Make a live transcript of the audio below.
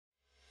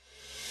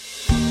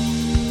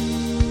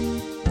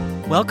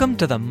Welcome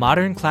to the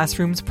Modern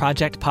Classrooms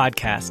Project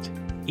podcast.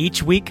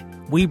 Each week,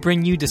 we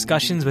bring you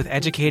discussions with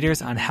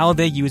educators on how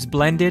they use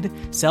blended,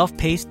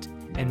 self-paced,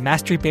 and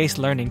mastery-based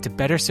learning to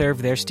better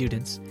serve their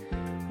students.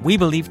 We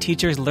believe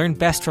teachers learn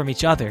best from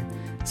each other,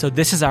 so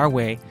this is our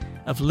way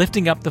of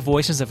lifting up the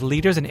voices of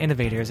leaders and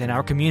innovators in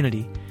our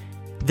community.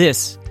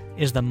 This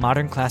is the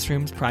Modern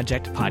Classrooms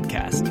Project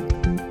podcast.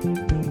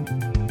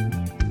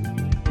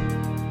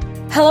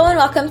 Hello and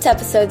welcome to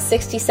episode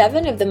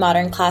 67 of the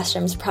Modern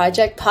Classrooms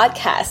Project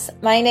podcast.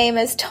 My name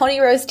is Tony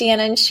Rose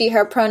Deannan, she,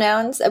 her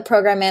pronouns, a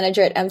program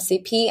manager at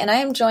MCP, and I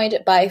am joined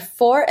by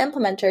 4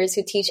 implementers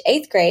who teach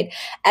 8th grade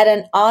at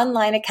an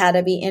online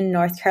academy in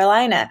North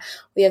Carolina.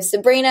 We have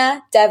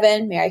Sabrina,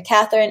 Devin, Mary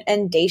Catherine,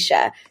 and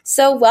Daisha.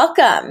 So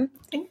welcome.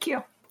 Thank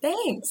you.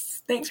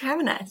 Thanks for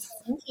having us.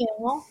 Thank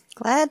you.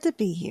 Glad to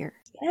be here.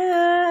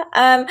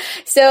 Yeah.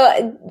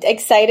 So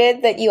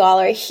excited that you all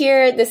are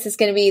here. This is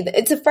going to be,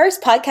 it's the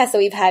first podcast that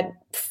we've had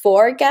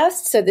 4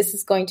 guests. So this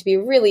is going to be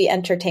really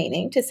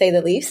entertaining, to say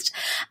the least.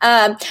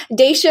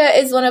 Daisha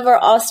is one of our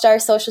all-star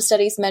social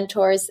studies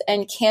mentors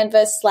and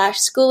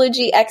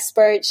Canvas/Schoology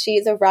expert.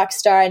 She's a rock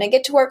star and I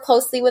get to work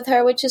closely with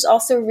her, which is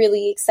also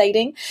really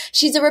exciting.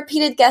 She's a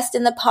repeated guest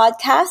in the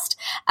podcast.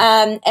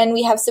 And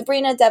we have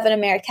Sabrina, Devin,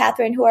 and Mary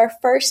Catherine, who are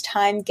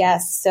first-time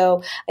guests.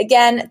 So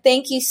again,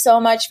 thank you so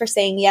much for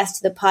saying yes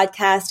to the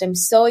podcast. I'm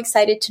so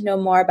excited to know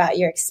more about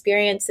your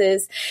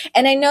experiences.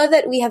 And I know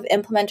that we have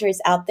implementers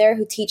out there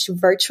who teach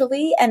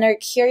virtually and are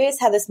curious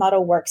how this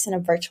model works in a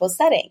virtual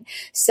setting.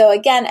 So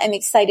again, I'm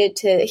excited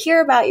to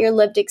hear about your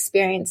lived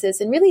experiences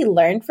and really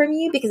learn from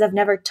you because I've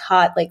never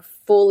taught like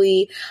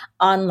fully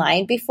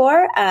online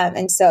before.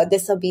 And so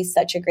this will be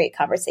such a great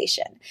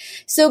conversation.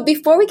 So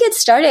before we get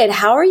started,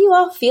 how are you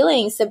all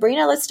feeling?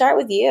 Sabrina, let's start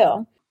with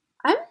you.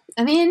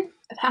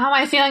 How am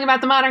I feeling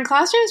about the modern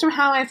classrooms or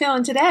how am I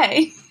feeling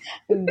today?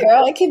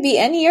 Girl, it could be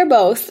any or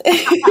both.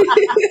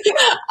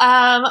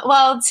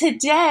 Well,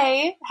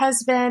 today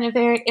has been a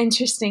very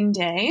interesting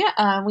day.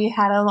 We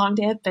had a long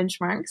day of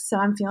benchmarks, so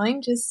I'm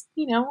feeling just,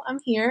 I'm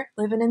here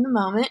living in the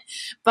moment.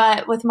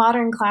 But with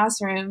modern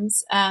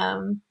classrooms,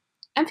 I'm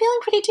feeling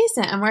pretty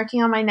decent. I'm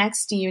working on my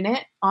next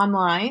unit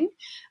online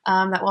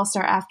that will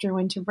start after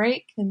winter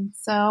break. And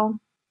so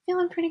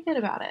feeling pretty good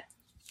about it.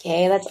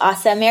 Okay, that's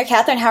awesome. Mary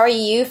Catherine, how are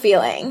you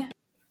feeling?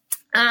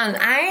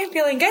 I'm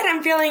feeling good.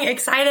 I'm feeling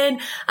excited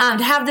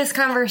to have this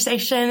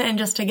conversation and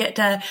just to get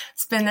to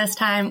spend this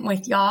time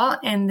with y'all.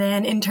 And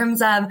then in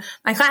terms of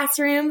my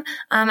classroom,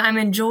 I'm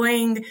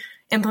enjoying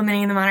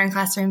implementing the modern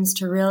classrooms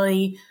to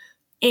really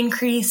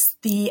increase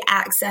the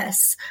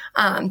access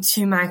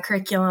to my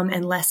curriculum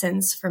and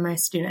lessons for my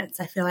students.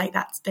 I feel like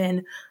that's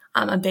been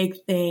a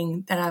big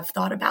thing that I've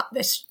thought about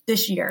this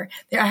year.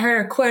 I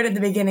heard a quote at the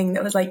beginning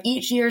that was like,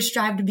 each year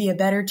strive to be a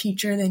better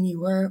teacher than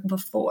you were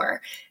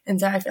before. And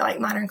so I feel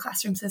like Modern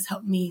Classrooms has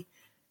helped me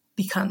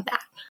become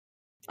that.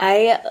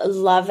 I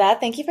love that.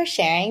 Thank you for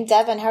sharing.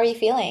 Devin, how are you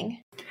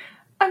feeling?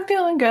 I'm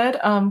feeling good.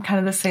 Kind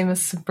of the same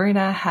as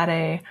Sabrina. Had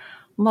a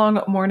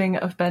long morning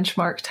of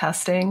benchmark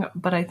testing,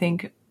 but I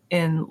think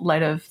in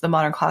light of the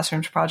Modern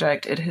Classrooms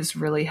project, it has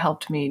really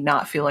helped me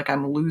not feel like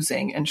I'm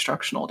losing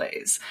instructional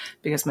days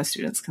because my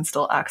students can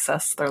still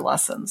access their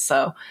lessons.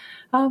 So,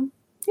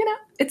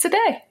 it's a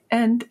day,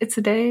 and it's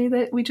a day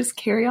that we just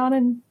carry on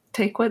and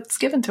take what's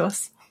given to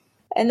us.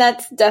 And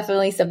that's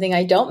definitely something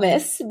I don't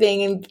miss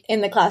being in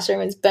the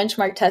classroom is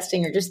benchmark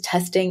testing or just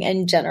testing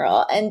in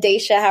general. And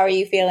Daisha, how are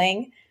you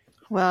feeling?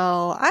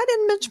 Well, I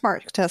didn't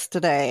benchmark test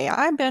today.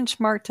 I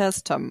benchmark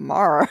test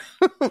tomorrow.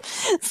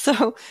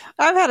 So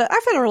I've had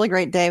a really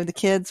great day with the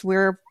kids.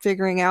 We're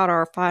figuring out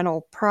our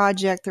final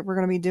project that we're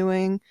going to be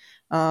doing,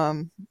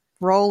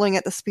 rolling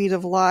at the speed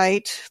of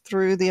light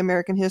through the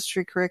American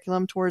history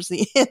curriculum towards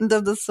the end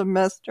of the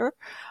semester.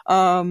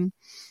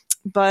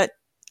 But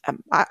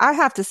I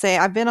have to say,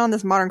 I've been on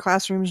this Modern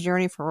Classrooms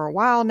journey for a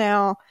while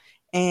now,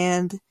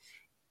 and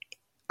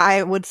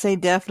I would say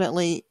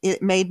definitely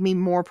it made me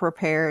more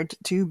prepared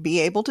to be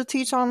able to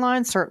teach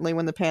online. Certainly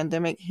when the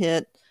pandemic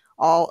hit,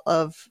 all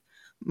of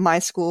my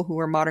school who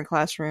were Modern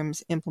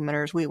Classrooms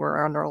implementers, we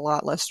were under a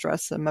lot less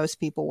stress than most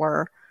people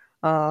were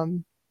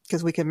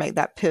because we could make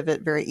that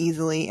pivot very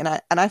easily. And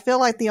I feel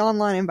like the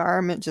online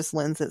environment just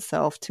lends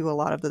itself to a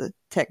lot of the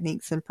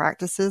techniques and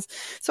practices.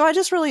 So I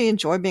just really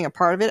enjoy being a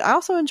part of it. I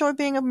also enjoy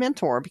being a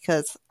mentor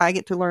because I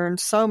get to learn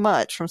so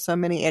much from so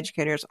many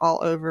educators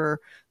all over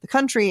the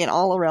country and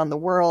all around the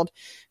world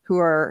who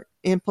are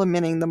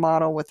implementing the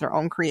model with their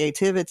own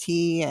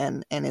creativity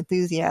and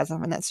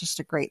enthusiasm. And that's just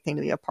a great thing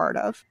to be a part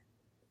of.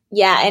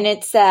 Yeah, and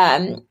it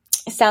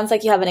sounds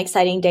like you have an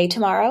exciting day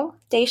tomorrow,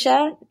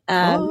 Daisha.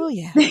 Oh,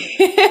 yeah.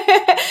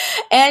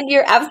 And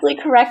you're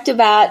absolutely correct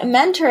about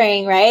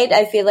mentoring, right?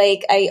 I feel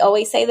like I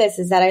always say this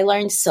is that I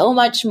learned so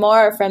much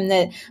more from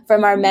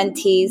our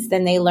mentees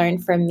than they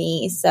learned from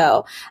me.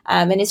 So,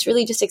 and it's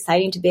really just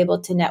exciting to be able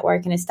to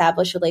network and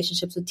establish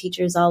relationships with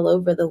teachers all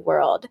over the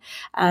world,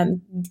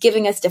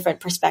 giving us different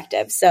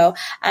perspectives. So,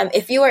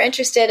 if you are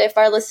interested, if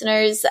our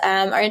listeners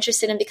are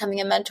interested in becoming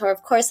a mentor,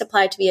 of course,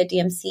 apply to be a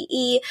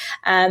DMCE,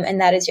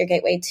 and that is your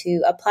gateway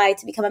to apply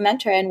to become a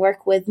mentor and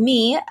work with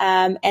me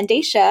and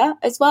Daisha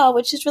as well,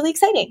 which is really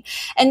exciting.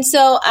 And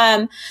so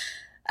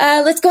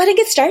let's go ahead and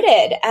get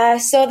started.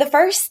 So the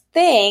first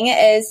thing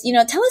is,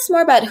 tell us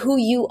more about who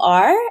you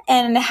are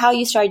and how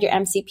you started your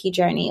MCP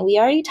journey. We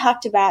already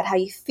talked about how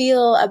you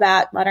feel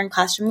about Modern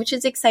Classroom, which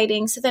is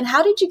exciting. So then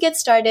how did you get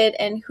started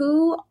and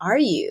who are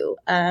you?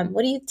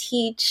 What do you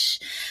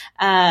teach?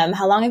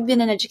 How long have you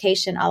been in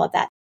education? All of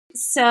that.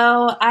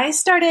 So I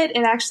started,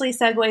 it actually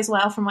segues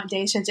well from what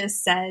Daisha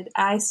just said.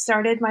 I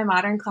started my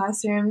Modern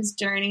Classrooms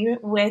journey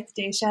with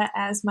Daisha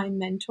as my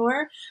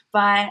mentor,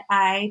 but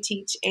I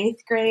teach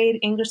 8th grade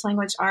English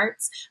language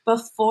arts.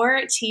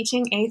 Before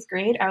teaching 8th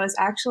grade, I was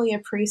actually a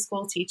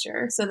preschool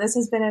teacher. So this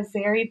has been a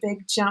very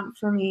big jump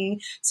for me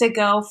to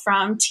go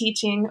from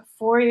teaching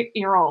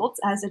 4-year-olds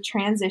as a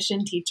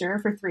transition teacher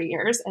for 3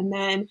 years and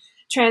then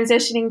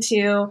transitioning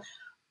to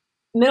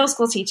middle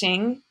school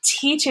teaching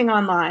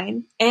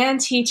online, and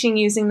teaching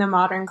using the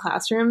Modern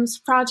Classrooms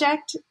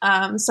project.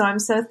 So I'm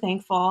so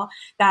thankful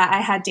that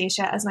I had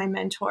Daisha as my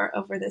mentor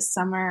over this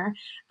summer,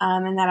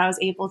 and that I was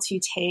able to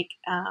take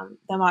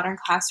the Modern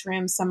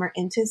Classroom Summer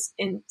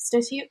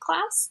Institute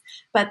class.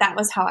 But that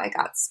was how I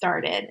got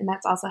started, and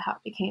that's also how I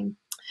became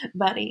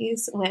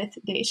buddies with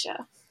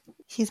Daisha.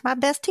 She's my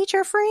best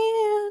teacher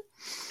friend.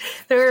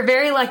 So we're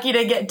very lucky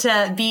to get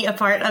to be a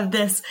part of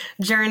this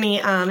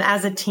journey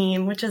as a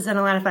team, which has been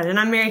a lot of fun. And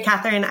I'm Mary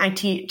Catherine. I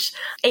teach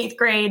 8th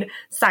grade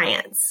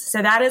science.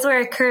 So that is where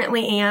I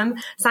currently am.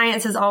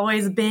 Science has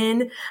always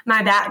been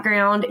my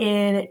background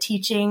in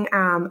teaching.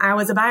 I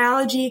was a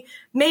biology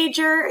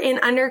major in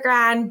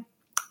undergrad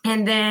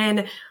and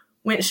then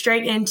went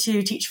straight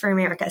into Teach for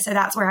America. So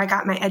that's where I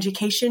got my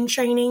education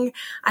training.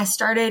 I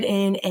started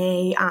in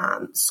a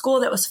school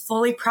that was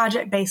fully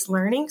project-based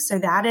learning. So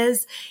that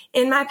is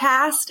in my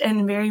past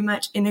and very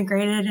much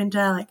integrated into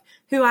like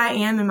who I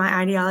am and my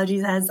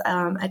ideologies as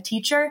a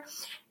teacher.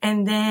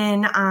 And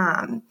then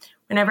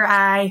whenever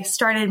I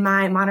started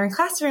my Modern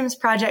Classrooms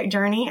project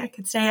journey, I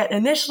could say it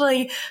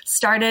initially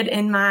started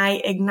in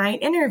my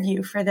Ignite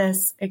interview for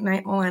this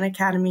Ignite Online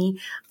Academy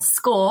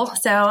school.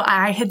 So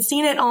I had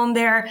seen it on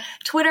their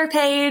Twitter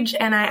page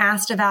and I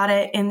asked about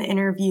it in the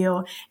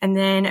interview. And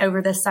then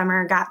over the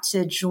summer, got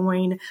to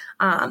join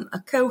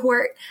a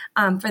cohort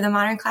for the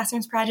Modern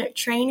Classrooms project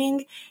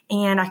training.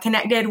 And I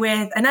connected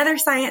with another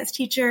science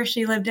teacher.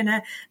 She lived in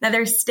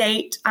another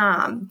state,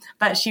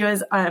 but she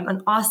was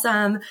an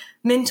awesome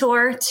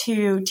mentor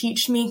to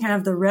teach me kind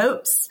of the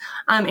ropes.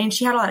 And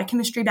she had a lot of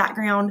chemistry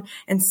background.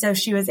 And so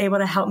she was able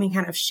to help me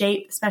kind of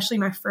shape, especially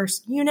my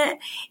first unit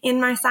in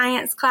my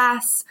science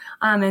class.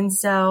 And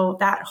so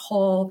that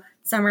whole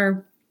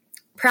summer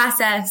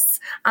process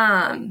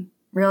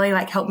really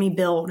like helped me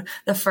build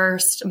the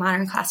first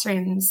Modern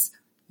Classrooms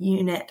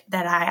unit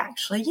that I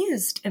actually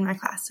used in my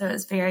class. So it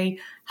was very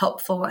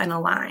helpful and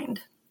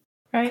aligned.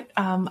 Right.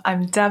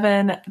 I'm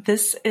Devin.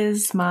 This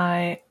is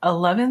my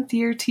 11th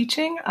year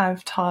teaching.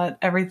 I've taught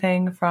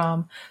everything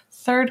from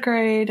 3rd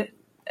grade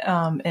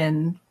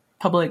in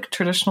public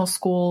traditional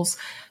schools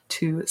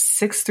to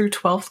 6th through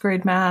 12th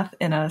grade math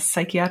in a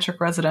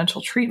psychiatric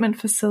residential treatment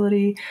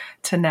facility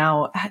to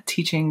now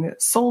teaching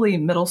solely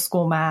middle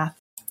school math.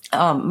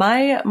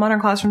 My Modern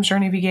Classrooms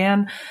journey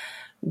began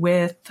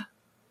with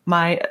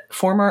my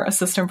former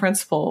assistant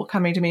principal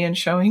coming to me and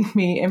showing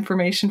me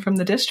information from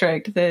the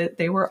district that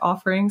they were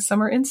offering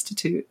summer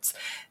institutes.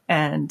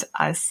 And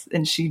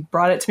she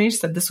brought it to me. She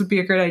said, "This would be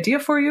a great idea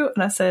for you."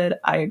 And I said,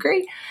 "I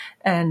agree."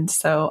 And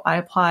so I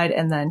applied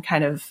and then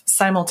kind of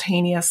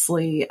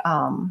simultaneously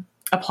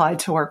applied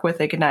to work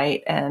with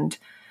Ignite. And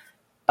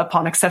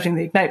upon accepting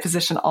the Ignite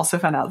position, also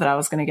found out that I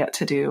was going to get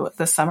to do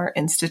the Summer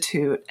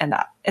Institute. And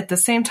at the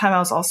same time, I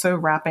was also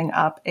wrapping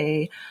up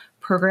a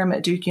program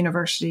at Duke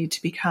University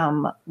to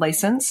become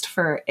licensed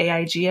for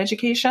AIG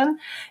education.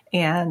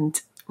 And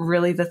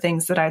really the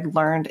things that I'd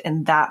learned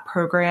in that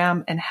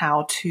program and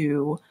how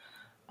to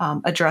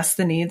address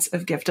the needs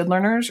of gifted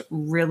learners,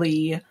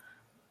 really,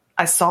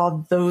 I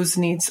saw those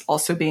needs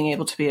also being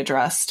able to be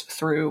addressed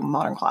through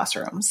Modern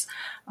Classrooms.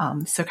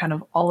 So kind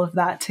of all of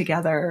that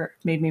together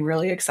made me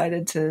really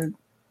excited to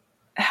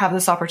have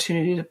this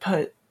opportunity to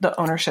put the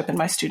ownership in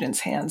my students'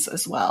 hands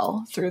as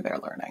well through their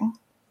learning.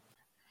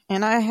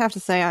 And I have to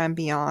say I'm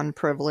beyond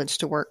privileged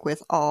to work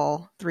with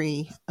all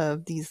 3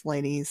 of these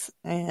ladies,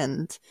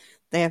 and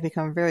they have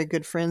become very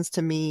good friends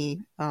to me.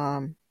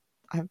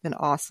 I've been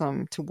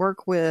awesome to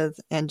work with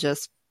and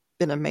just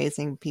been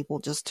amazing people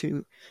just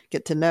to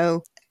get to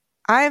know.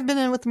 I've been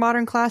in with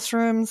Modern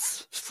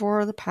Classrooms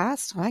for the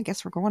past, I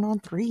guess we're going on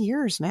 3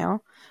 years now.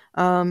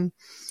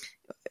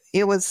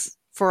 It was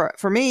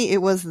for me,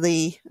 it was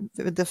the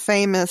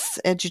famous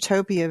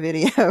Edutopia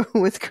video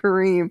with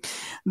Kareem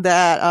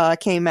that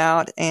came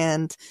out,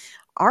 and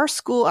our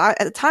school, at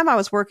the time I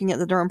was working at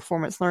the Durham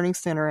Performance Learning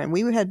Center, and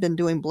we had been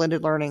doing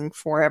blended learning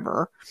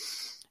forever,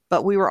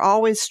 but we were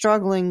always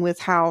struggling with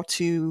how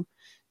to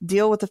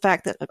deal with the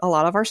fact that a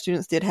lot of our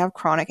students did have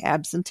chronic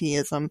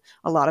absenteeism.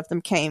 A lot of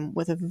them came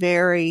with a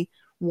very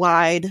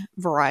wide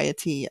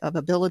variety of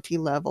ability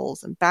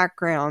levels and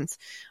backgrounds.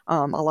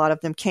 A lot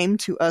of them came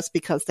to us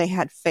because they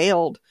had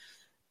failed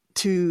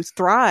to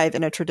thrive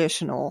in a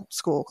traditional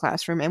school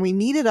classroom, and we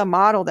needed a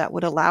model that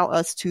would allow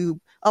us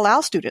to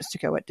allow students to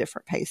go at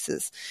different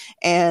paces.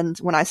 And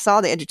when I saw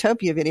the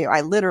Edutopia video,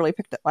 I literally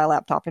picked up my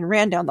laptop and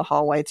ran down the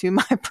hallway to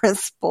my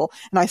principal,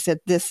 and I said,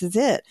 this is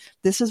it.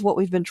 This is what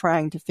we've been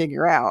trying to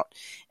figure out.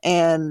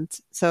 And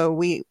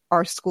so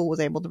our school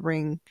was able to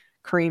bring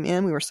Kareem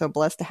in. We were so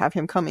blessed to have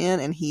him come in,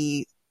 and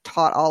he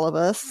taught all of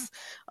us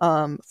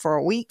for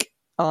a week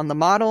on the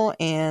model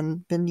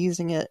and been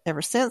using it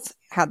ever since.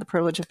 Had the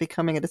privilege of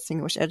becoming a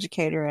distinguished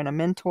educator and a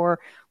mentor,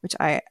 which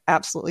I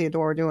absolutely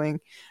adore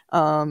doing.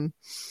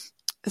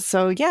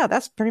 So yeah,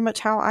 that's pretty much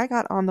how I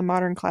got on the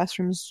Modern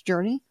Classrooms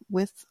journey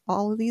with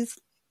all of these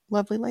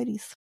lovely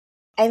ladies.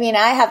 I mean,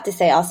 I have to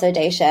say also,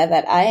 Daisha,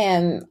 that I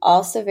am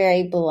also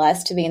very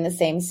blessed to be in the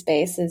same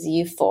space as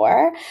you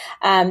four.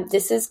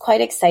 This is quite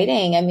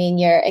exciting. I mean,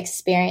 your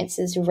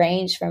experiences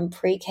range from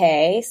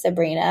pre-K,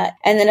 Sabrina,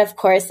 and then of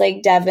course,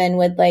 like Devin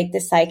with like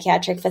the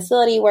psychiatric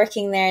facility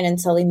working there, and then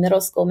slowly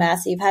middle school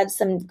math. So you've had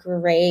some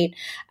great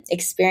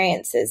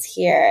experiences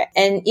here.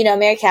 And, you know,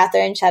 Mary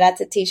Catherine, shout out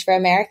to Teach for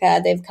America.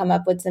 They've come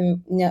up with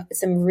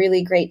some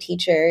really great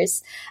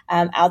teachers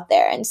out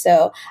there. And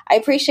so I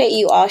appreciate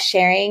you all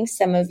sharing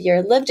some of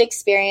your lived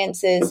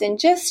experiences and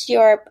just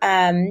your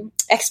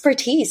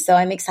expertise. So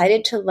I'm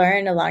excited to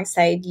learn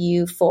alongside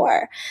you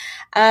four.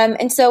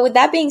 And so with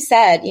that being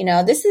said, you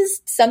know, this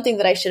is something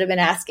that I should have been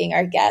asking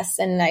our guests,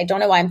 and I don't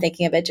know why I'm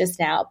thinking of it just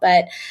now,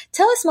 but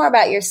tell us more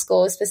about your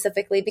school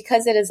specifically,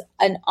 because it is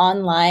an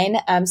online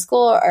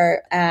school,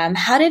 or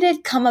how did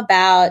it come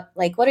about?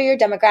 Like, what are your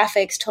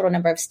demographics, total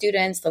number of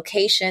students,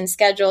 location,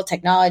 schedule,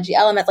 technology,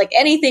 element, like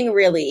anything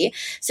really,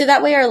 so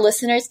that way our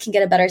listeners can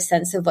get a better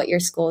sense of what your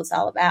school is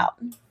all about.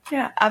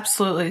 Yeah,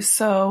 absolutely.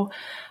 So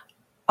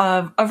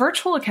a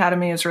virtual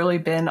academy has really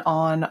been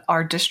on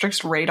our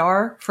district's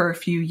radar for a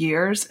few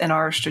years, and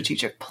our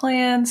strategic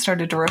plan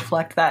started to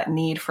reflect that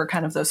need for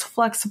kind of those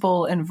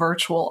flexible and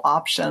virtual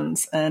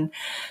options. And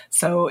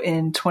so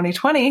in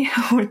 2020,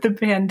 with the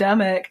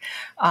pandemic,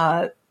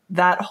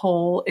 that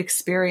whole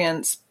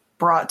experience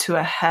brought to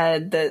a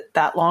head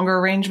that longer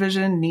range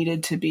vision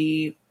needed to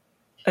be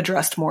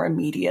addressed more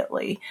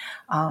immediately.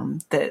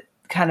 That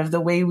kind of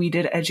the way we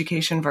did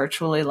education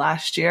virtually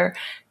last year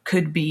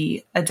could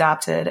be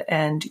adapted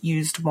and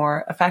used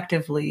more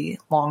effectively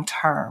long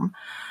term.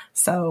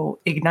 So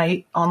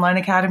Ignite Online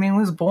Academy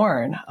was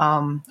born.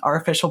 Our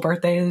official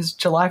birthday is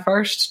July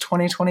 1st,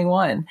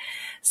 2021.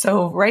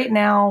 So right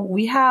now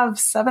we have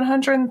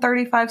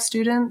 735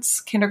 students,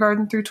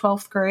 kindergarten through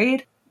 12th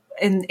grade.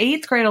 In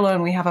 8th grade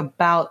alone, we have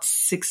about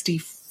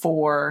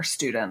 64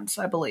 students,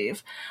 I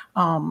believe.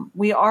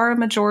 We are a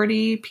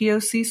majority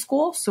POC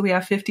school, so we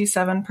have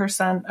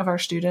 57% of our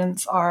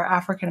students are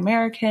African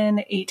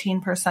American,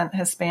 18%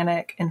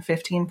 Hispanic, and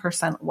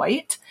 15%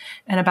 white.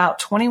 And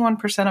about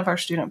 21% of our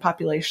student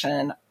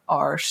population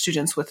are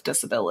students with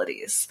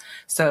disabilities.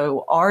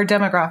 So our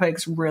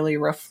demographics really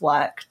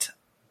reflect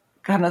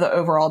kind of the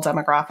overall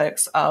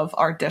demographics of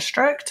our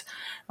district.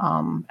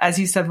 As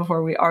you said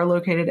before, we are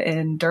located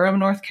in Durham,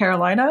 North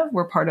Carolina.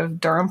 We're part of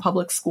Durham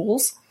Public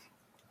Schools,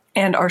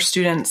 and our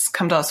students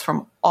come to us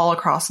from all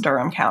across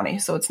Durham County.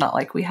 So it's not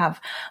like we have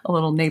a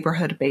little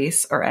neighborhood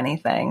base or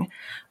anything.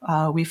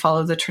 We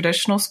follow the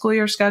traditional school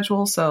year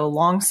schedule, so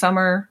long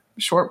summer,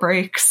 short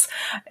breaks,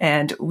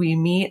 and we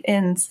meet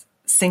in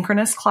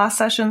synchronous class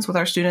sessions with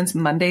our students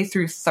Monday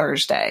through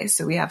Thursday.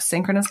 So we have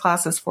synchronous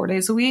classes 4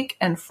 days a week,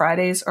 and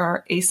Fridays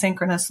are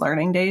asynchronous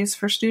learning days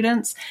for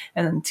students,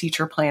 and then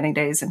teacher planning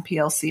days and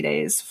PLC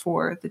days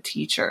for the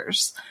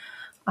teachers.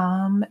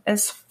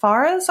 As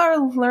far as our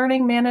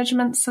learning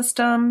management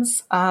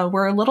systems,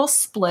 we're a little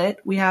split.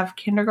 We have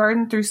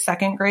kindergarten through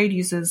 2nd grade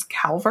uses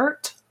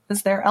Calvert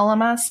as their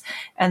LMS,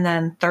 and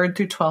then 3rd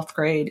through 12th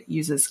grade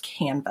uses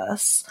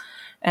Canvas.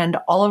 And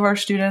all of our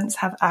students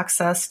have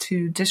access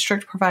to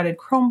district-provided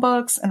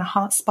Chromebooks and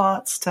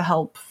hotspots to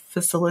help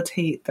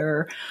facilitate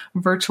their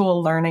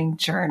virtual learning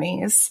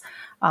journeys.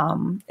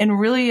 And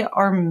really,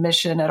 our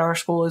mission at our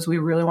school is we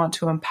really want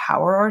to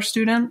empower our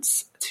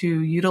students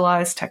to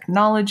utilize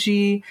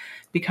technology,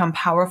 become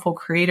powerful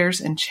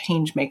creators and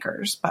change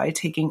makers by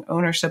taking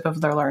ownership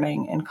of their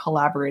learning and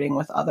collaborating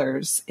with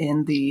others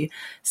in the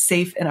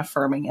safe and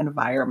affirming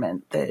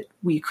environment that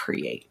we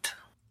create.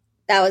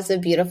 That was a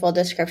beautiful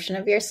description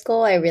of your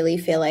school. I really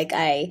feel like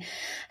I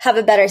have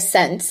a better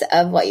sense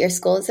of what your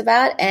school is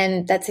about.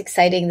 And that's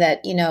exciting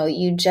that,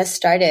 you just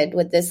started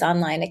with this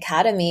online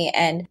academy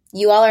and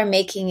you all are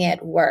making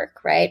it work,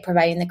 right?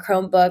 Providing the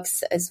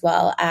Chromebooks as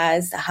well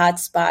as the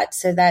hotspot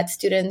so that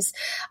students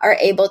are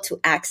able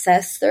to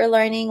access their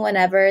learning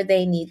whenever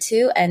they need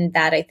to. And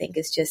that I think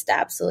is just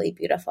absolutely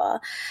beautiful.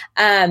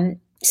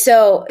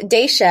 So,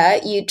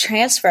 Daisha, you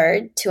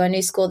transferred to a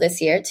new school this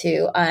year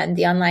to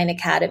the online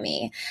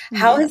academy.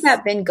 How has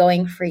that been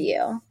going for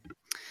you?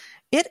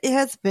 It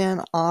has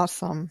been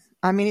awesome.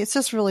 I mean, it's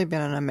just really been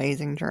an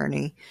amazing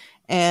journey.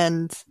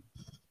 And,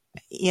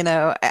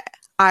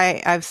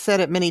 I've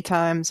said it many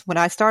times. When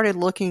I started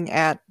looking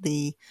at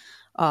the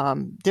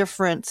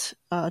different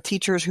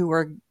teachers who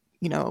were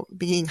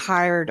being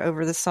hired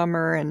over the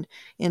summer and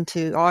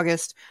into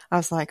August, I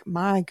was like,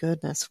 my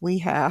goodness, we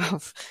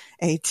have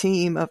a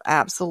team of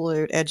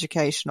absolute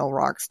educational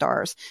rock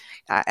stars.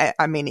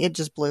 I mean, it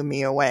just blew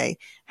me away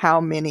how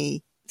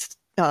many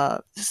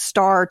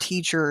star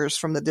teachers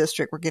from the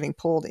district were getting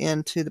pulled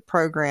into the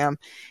program.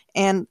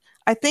 And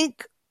I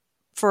think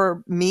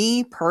for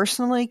me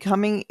personally,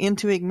 coming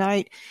into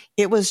Ignite,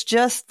 it was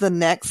just the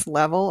next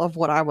level of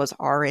what I was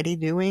already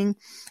doing.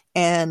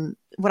 And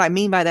what I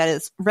mean by that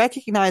is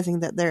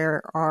recognizing that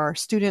there are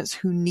students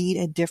who need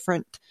a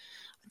different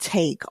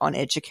take on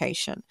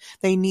education.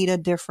 They need a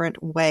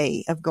different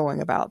way of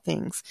going about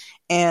things.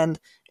 And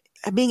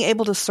being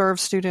able to serve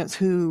students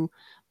who,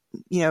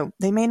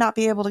 they may not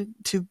be able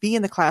to be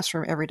in the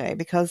classroom every day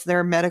because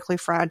they're medically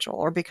fragile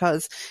or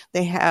because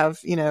they have,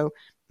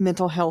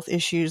 mental health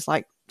issues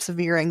like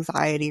severe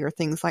anxiety or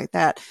things like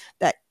that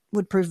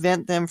would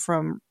prevent them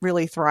from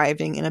really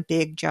thriving in a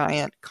big,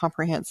 giant,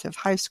 comprehensive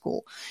high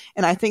school.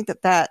 And I think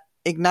that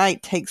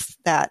Ignite takes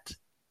that,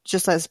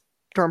 just as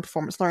Durham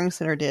Performance Learning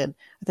Center did,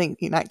 I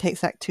think Ignite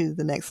takes that to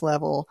the next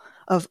level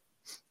of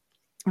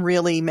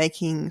really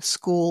making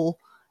school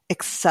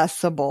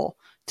accessible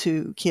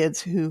to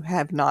kids who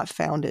have not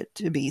found it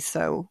to be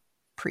so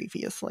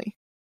previously.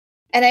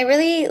 And I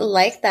really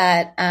like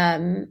that.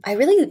 I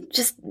really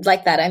just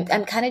like that.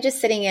 I'm kind of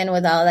just sitting in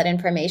with all that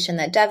information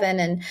that Devin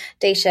and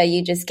Daisha,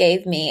 you just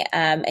gave me.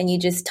 And you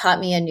just taught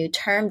me a new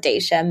term,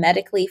 Daisha,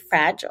 medically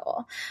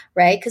fragile,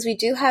 right? Because we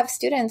do have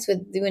students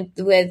with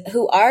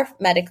who are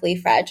medically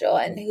fragile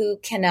and who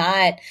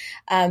cannot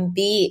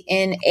be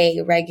in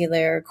a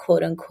regular,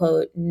 quote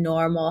unquote,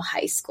 normal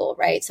high school,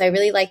 right? So I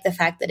really like the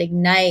fact that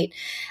Ignite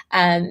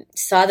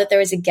saw that there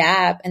was a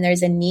gap and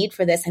there's a need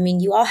for this. I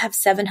mean, you all have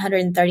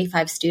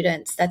 735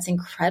 students. That's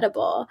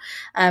incredible.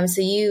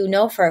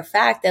 So for a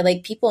fact that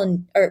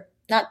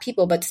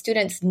but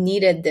students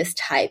needed this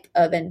type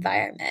of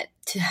environment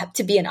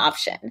to be an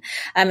option.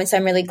 And so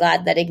I'm really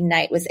glad that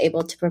Ignite was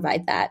able to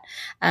provide that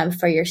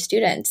for your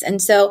students.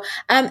 And so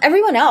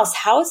everyone else,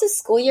 how has the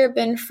school year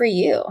been for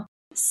you?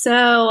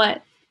 So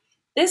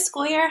this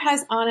school year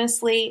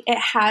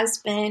has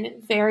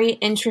been very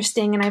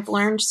interesting, and I've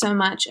learned so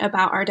much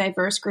about our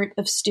diverse group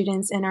of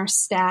students and our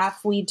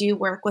staff. We do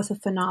work with a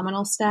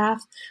phenomenal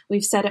staff.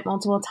 We've said it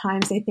multiple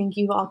times. I think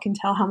you all can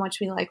tell how much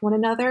we like one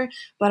another,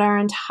 but our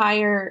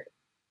entire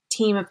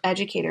team of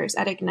educators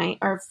at Ignite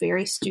are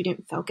very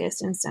student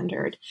focused and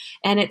centered.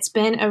 And it's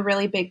been a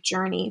really big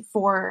journey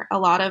for a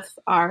lot of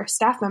our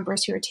staff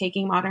members who are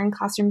taking modern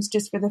classrooms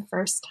just for the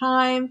first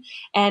time.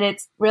 And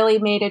it's really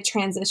made a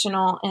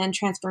transitional and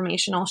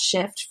transformational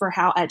shift for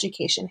how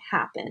education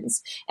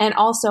happens, and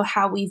also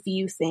how we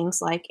view things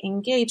like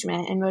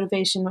engagement and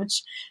motivation,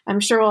 which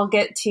I'm sure we'll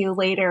get to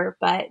later,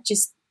 but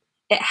just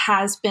it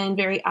has been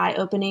very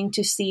eye-opening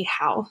to see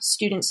how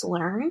students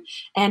learn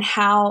and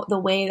how the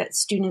way that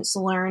students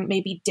learn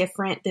may be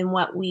different than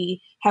what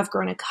we have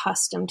grown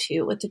accustomed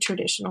to with the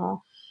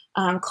traditional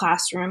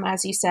classroom,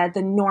 as you said,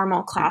 the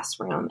normal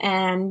classroom,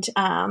 and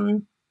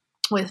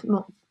with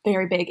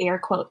very big air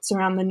quotes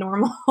around the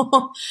normal.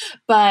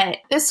 But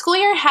this school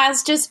year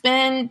has just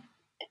been,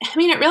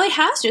 it really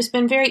has just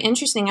been very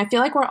interesting. I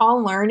feel like we're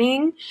all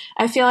learning.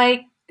 I feel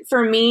like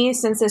for me,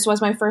 since this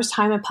was my first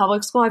time in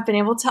public school, I've been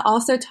able to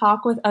also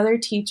talk with other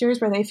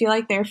teachers where they feel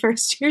like they're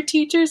first-year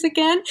teachers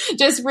again,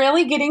 just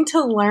really getting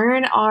to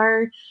learn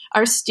our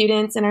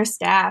students and our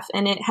staff.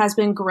 And it has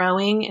been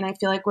growing, and I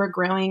feel like we're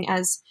growing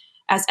as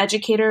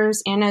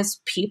educators and as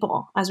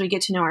people as we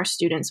get to know our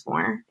students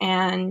more.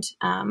 And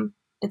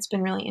it's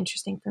been really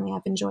interesting for me.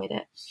 I've enjoyed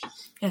it.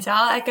 Yeah, so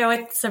I'll echo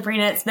with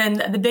Sabrina. It's been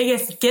the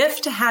biggest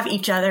gift to have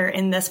each other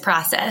in this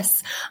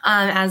process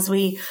as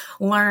we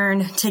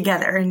learn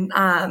together. And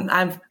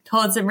I've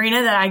told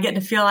Sabrina that I get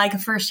to feel like a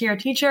first-year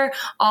teacher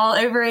all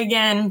over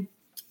again.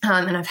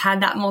 And I've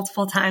had that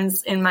multiple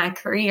times in my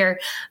career,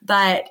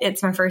 but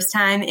it's my first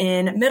time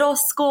in middle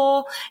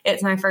school.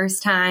 It's my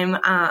first time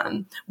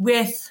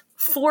with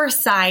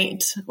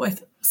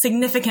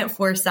significant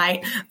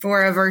foresight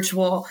for a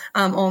virtual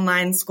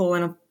online school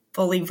and a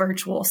fully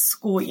virtual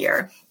school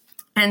year.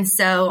 And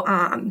so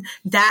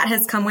that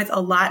has come with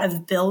a lot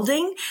of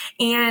building.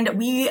 And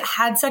we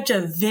had such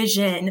a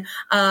vision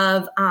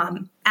of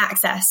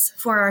access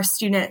for our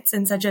students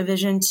and such a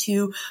vision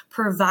to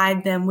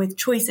provide them with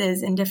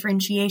choices and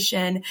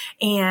differentiation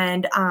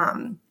and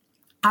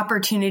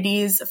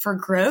opportunities for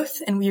growth.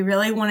 And we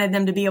really wanted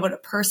them to be able to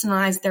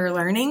personalize their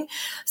learning.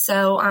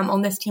 So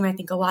on this team, I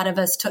think a lot of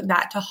us took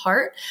that to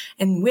heart.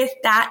 And with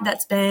that,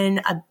 that's been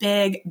a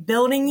big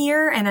building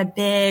year and a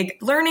big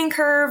learning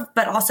curve,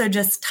 but also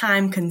just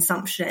time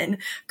consumption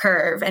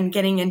curve and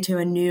getting into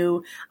a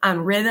new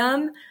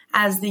rhythm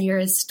as the year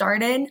has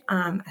started.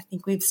 I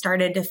think we've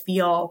started to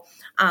feel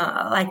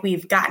like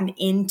we've gotten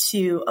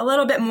into a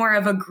little bit more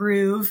of a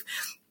groove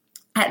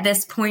at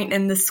this point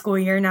in the school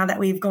year, now that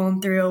we've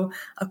gone through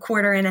a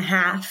quarter and a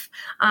half,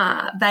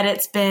 but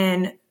it's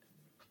been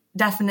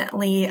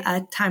definitely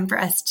a time for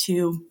us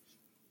to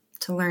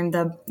learn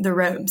the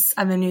ropes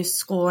of a new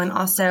school. And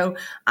also,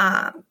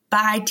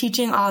 by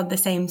teaching all of the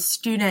same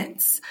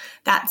students,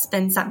 that's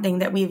been something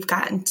that we've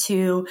gotten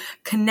to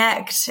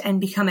connect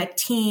and become a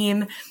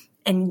team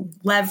and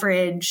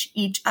leverage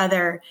each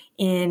other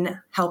in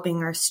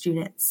helping our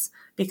students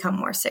become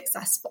more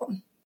successful.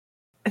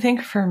 I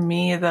think for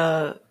me,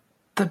 the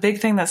big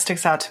thing that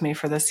sticks out to me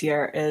for this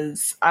year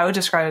is I would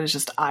describe it as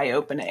just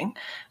eye-opening.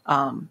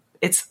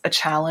 It's a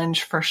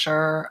challenge for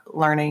sure,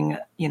 learning,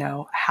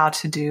 how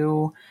to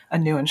do a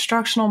new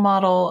instructional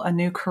model, a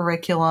new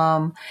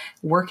curriculum,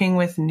 working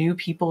with new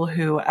people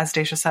who, as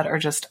Dacia said, are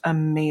just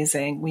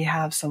amazing. We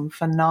have some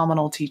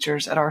phenomenal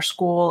teachers at our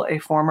school, a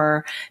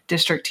former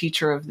district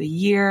teacher of the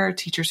year,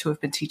 teachers who have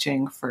been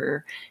teaching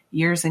for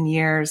years and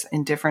years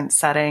in different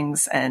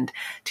settings, and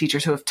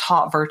teachers who have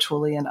taught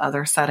virtually in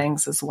other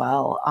settings as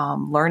well.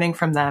 Learning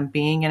from them,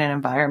 being in an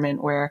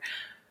environment where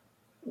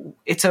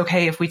it's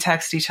okay if we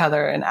text each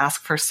other and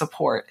ask for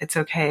support. It's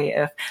okay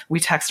if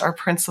we text our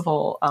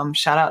principal.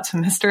 Shout out to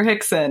Mr.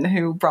 Hickson,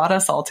 who brought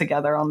us all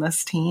together on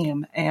this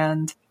team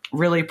and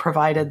really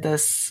provided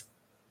this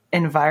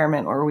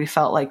environment where we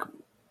felt like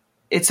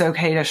it's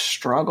okay to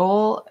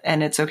struggle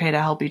and it's okay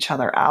to help each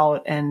other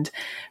out and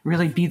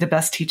really be the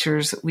best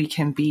teachers we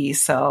can be.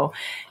 So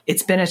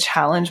it's been a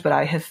challenge, but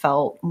I have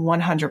felt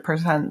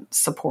 100%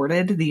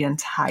 supported the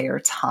entire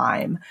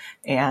time.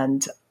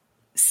 And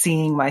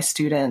seeing my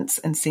students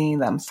and seeing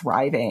them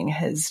thriving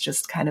has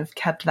just kind of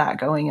kept that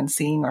going, and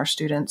seeing our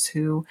students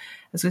who,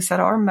 as we said,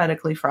 are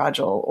medically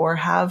fragile or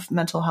have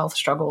mental health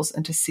struggles,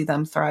 and to see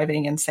them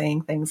thriving and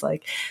saying things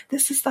like,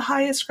 this is the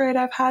highest grade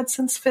I've had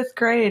since 5th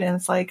grade. And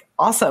it's like,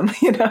 awesome.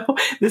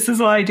 This is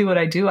why I do what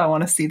I do. I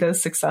want to see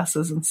those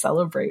successes and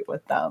celebrate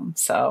with them.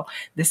 So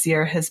this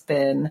year has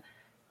been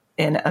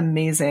an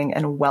amazing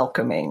and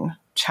welcoming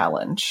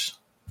challenge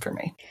for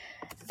me.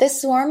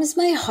 This warms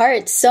my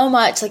heart so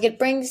much. Like, it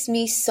brings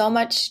me so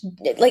much,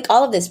 like,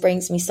 all of this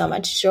brings me so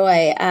much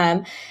joy.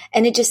 And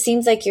it just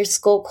seems like your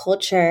school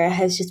culture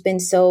has just been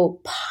so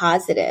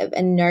positive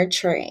and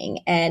nurturing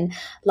and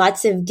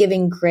lots of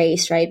giving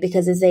grace, right?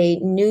 Because as a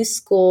new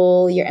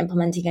school, you're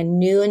implementing a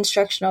new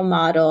instructional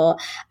model.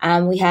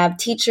 We have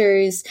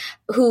teachers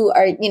who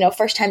are,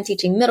 first time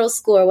teaching middle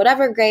school or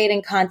whatever grade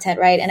and content,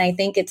 right? And I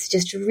think it's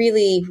just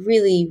really,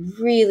 really,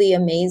 really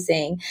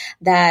amazing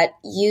that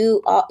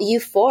you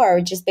four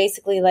are just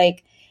basically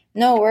like,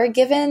 no, we're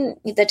given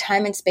the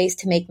time and space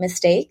to make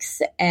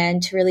mistakes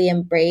and to really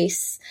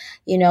embrace,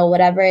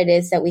 whatever it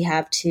is that we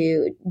have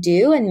to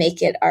do and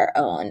make it our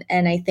own.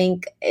 And I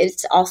think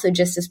it's also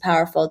just as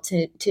powerful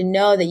to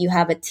know that you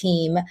have a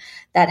team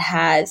that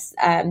has,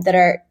 that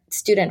are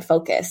student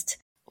focused.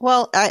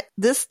 Well,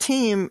 this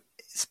team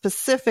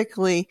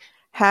specifically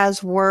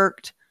has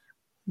worked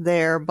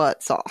their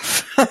butts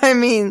off. I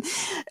mean,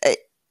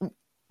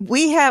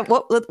 we have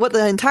what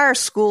the entire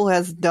school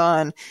has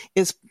done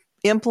is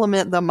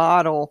implement the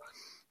model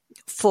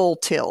full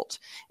tilt.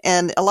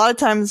 And a lot of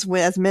times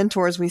as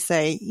mentors, we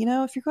say,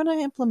 if you're going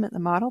to implement the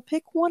model,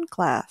 pick one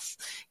class,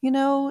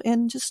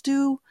 and just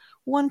do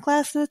one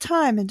class at a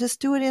time and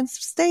just do it in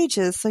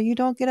stages so you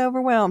don't get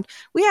overwhelmed.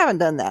 We haven't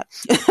done that.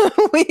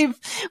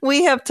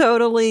 We have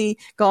totally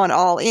gone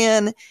all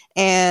in.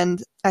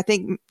 And I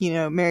think,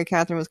 Mary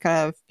Catherine was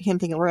kind of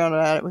hinting around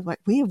at it. It was like,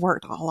 we have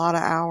worked a lot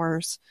of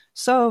hours,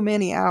 so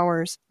many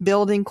hours,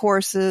 building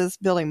courses,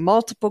 building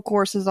multiple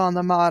courses on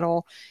the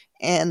model.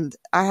 And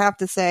I have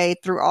to say,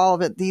 through all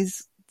of it,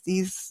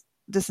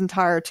 this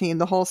entire team,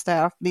 the whole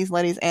staff, these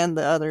ladies and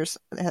the others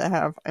that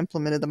have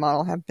implemented the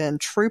model have been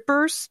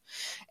troopers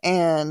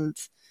and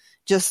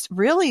just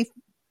really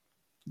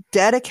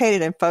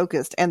dedicated and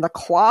focused. And the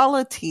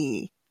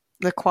quality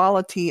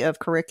of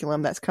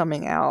curriculum that's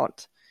coming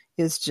out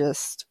is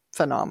just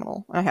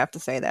phenomenal. I have to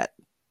say that.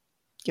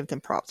 Give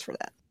them props for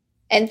that.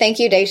 And thank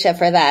you, Daisha,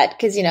 for that,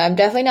 because, I'm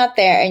definitely not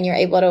there and you're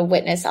able to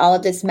witness all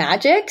of this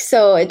magic.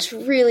 So it's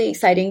really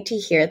exciting to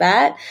hear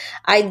that.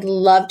 I'd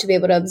love to be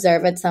able to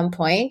observe at some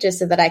point just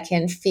so that I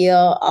can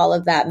feel all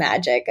of that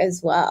magic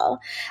as well.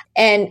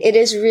 And it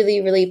is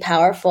really, really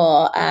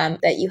powerful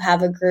that you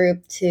have a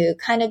group to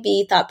kind of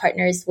be thought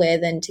partners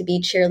with and to be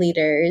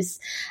cheerleaders.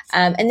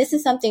 And this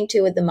is something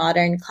too with the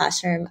modern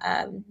classroom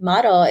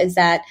model, is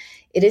that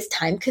it is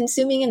time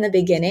consuming in the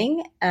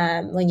beginning.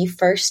 When you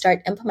first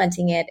start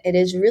implementing it, it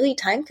is really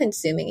time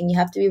consuming, and you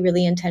have to be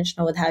really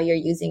intentional with how you're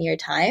using your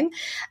time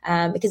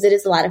because it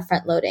is a lot of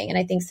front loading. And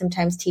I think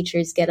sometimes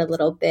teachers get a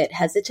little bit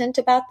hesitant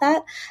about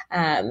that.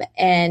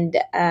 And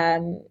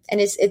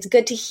it's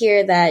good to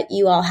hear that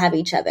you all have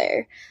each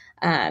other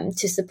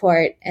to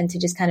support and to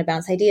just kind of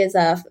bounce ideas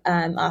off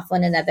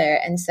one another.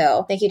 And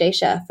so thank you,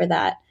 Daisha, for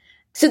that.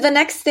 So the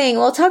next thing,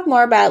 we'll talk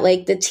more about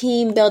like the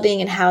team building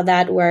and how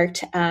that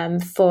worked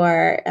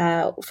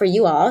for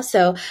you all.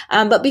 So,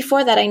 but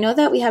before that, I know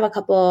that we have a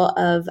couple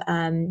of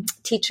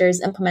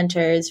teachers,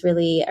 implementers,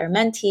 really, or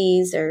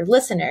mentees or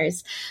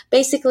listeners,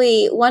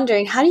 basically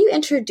wondering, how do you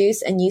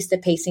introduce and use the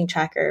pacing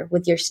tracker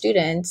with your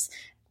students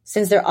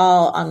since they're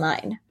all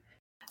online?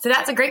 So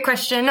that's a great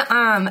question.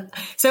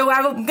 So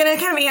I'm going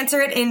to kind of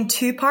answer it in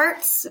two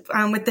parts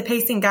with the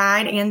pacing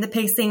guide and the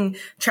pacing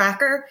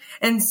tracker.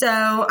 And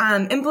so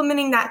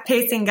implementing that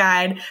pacing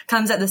guide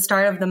comes at the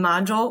start of the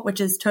module, which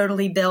is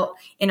totally built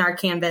in our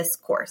Canvas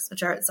course,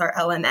 which is our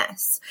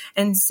LMS.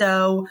 And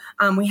so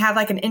we have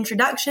like an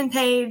introduction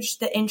page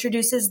that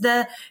introduces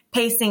the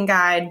pacing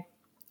guide.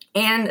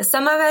 And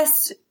some of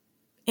us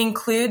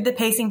include the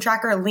pacing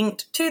tracker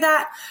linked to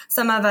that.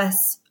 Some of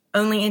us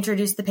only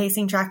introduce the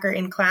pacing tracker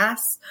in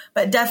class,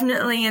 but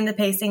definitely in the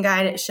pacing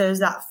guide, it shows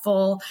that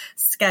full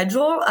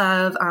schedule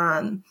of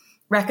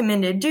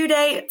recommended due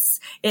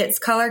dates. It's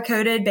color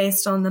coded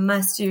based on the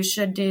must do,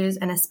 should do's,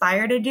 and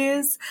aspire to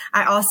do's.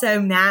 I also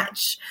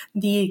match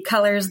the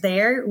colors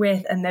there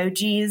with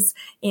emojis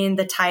in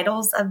the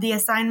titles of the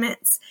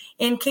assignments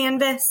in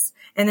Canvas.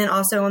 And then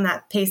also on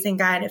that pacing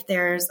guide, if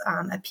there's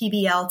a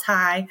PBL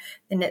tie,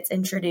 then it's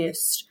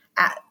introduced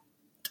at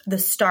the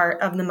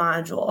start of the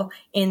module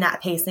in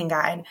that pacing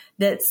guide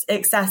that's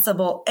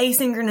accessible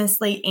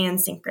asynchronously and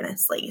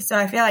synchronously. So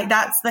I feel like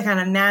that's the kind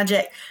of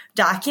magic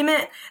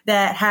document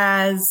that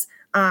has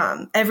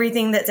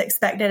everything that's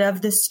expected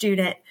of the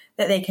student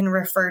that they can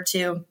refer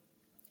to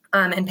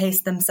and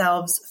pace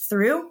themselves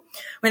through.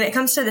 When it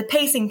comes to the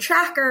pacing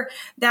tracker,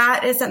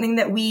 that is something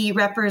that we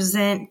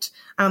represent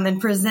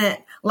and present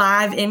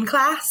live in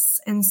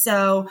class. And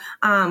so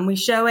we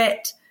show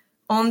it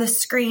on the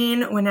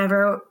screen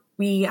whenever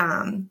we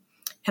kind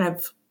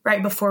of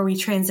right before we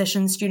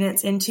transition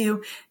students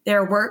into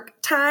their work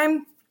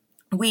time.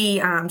 We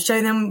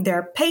show them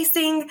their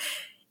pacing.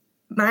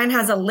 Mine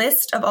has a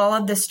list of all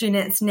of the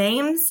students'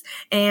 names,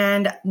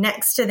 and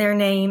next to their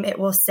name, it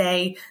will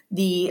say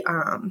the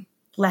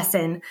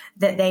lesson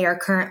that they are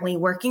currently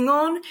working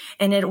on,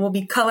 and it will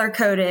be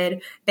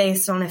color-coded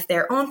based on if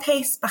they're on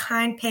pace,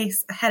 behind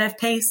pace, ahead of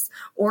pace,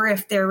 or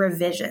if they're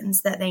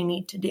revisions that they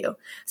need to do.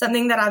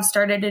 Something that I've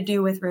started to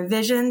do with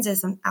revisions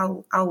is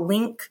I'll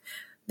link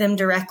them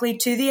directly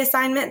to the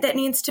assignment that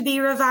needs to be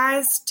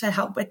revised to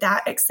help with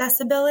that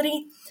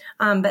accessibility.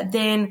 But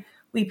then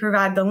we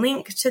provide the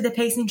link to the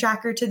pacing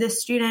tracker to the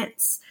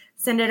students,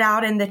 send it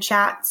out in the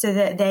chat so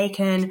that they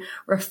can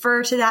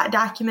refer to that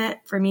document.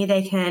 For me,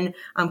 they can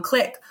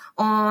click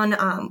on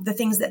the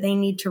things that they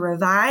need to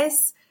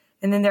revise.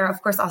 And then there are,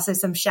 of course, also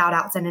some shout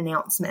outs and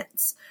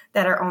announcements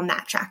that are on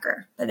that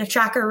tracker. But the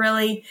tracker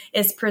really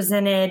is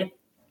presented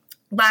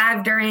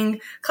live during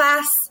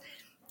class.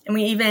 And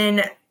we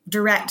even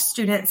direct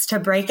students to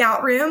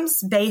breakout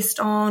rooms based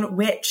on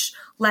which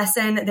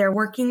lesson they're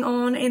working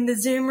on in the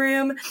Zoom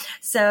room,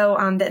 so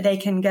that they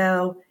can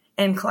go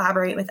and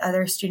collaborate with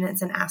other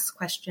students and ask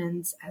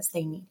questions as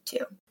they need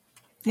to.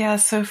 Yeah,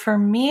 so for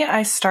me,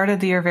 I started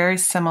the year very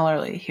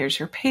similarly. Here's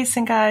your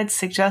pacing guide,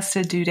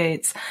 suggested due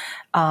dates,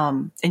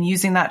 and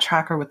using that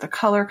tracker with the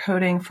color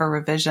coding for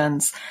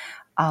revisions.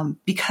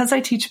 Because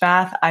I teach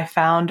math, I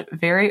found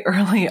very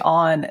early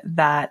on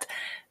that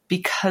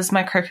because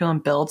my curriculum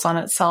builds on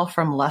itself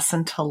from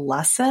lesson to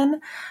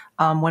lesson,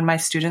 when my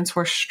students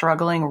were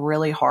struggling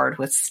really hard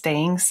with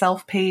staying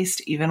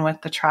self-paced, even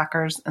with the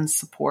trackers and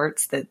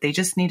supports, that they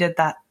just needed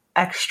that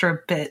extra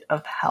bit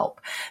of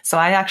help. So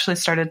I actually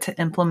started to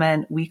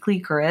implement weekly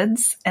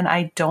grids, and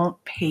I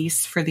don't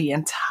pace for the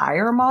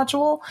entire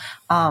module.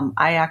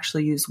 I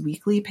actually use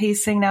weekly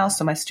pacing now,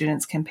 so my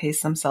students can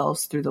pace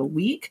themselves through the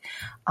week.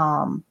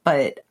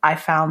 But I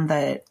found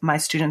that my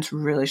students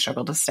really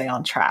struggle to stay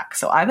on track.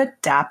 So I've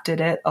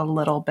adapted it a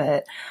little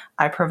bit.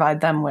 I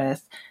provide them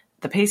with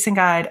the pacing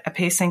guide, a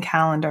pacing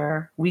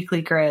calendar,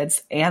 weekly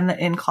grids, and the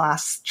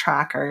in-class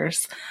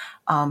trackers,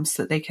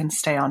 so that they can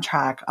stay on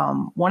track.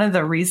 One of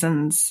the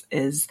reasons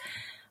is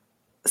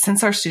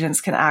since our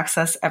students can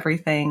access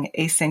everything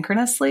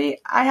asynchronously,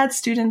 I had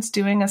students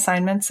doing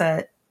assignments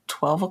at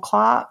 12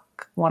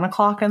 o'clock, 1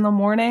 o'clock in the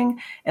morning,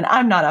 and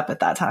I'm not up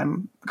at that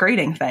time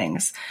grading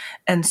things.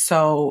 And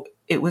so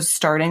it was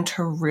starting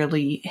to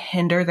really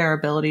hinder their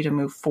ability to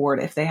move forward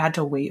if they had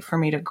to wait for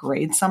me to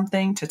grade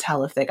something to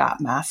tell if they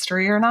got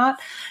mastery or not.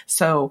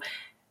 So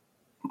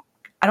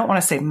I don't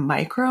want to say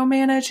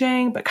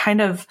micromanaging, but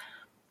kind of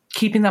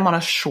keeping them on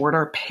a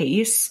shorter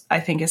pace, I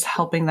think, is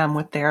helping them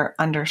with their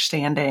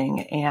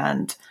understanding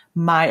and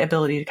my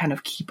ability to kind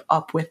of keep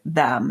up with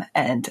them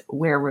and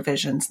where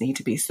revisions need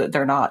to be so that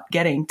they're not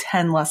getting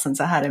 10 lessons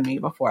ahead of me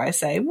before I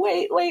say,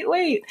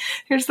 wait,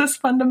 here's this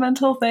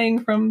fundamental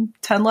thing from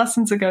 10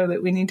 lessons ago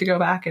that we need to go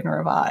back and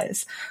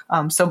revise.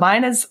 So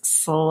mine is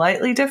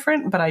slightly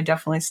different, but I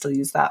definitely still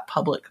use that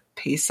public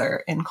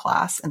pacer in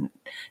class. And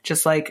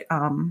just like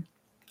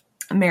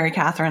Mary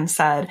Catherine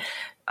said,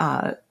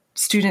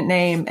 student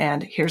name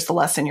and here's the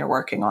lesson you're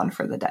working on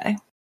for the day.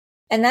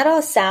 And that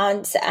all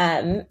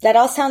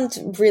sounds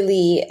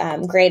really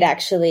great,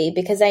 actually,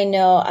 because I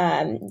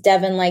know,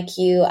 Devin, like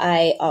you,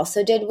 I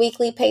also did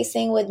weekly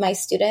pacing with my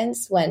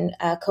students when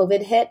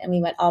COVID hit and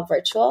we went all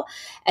virtual.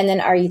 And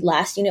then our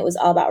last unit was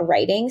all about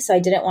writing. So I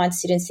didn't want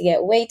students to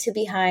get way too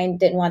behind,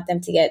 didn't want them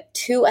to get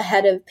too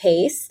ahead of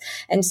pace.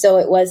 And so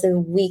it was a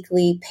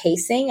weekly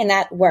pacing, and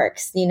that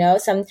works. You know,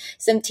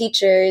 some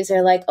teachers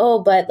are like,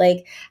 oh, but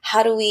like,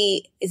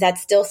 is that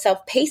still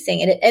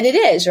self-pacing? And it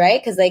is,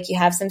 right? Because like you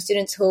have some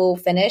students who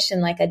finish in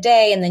like a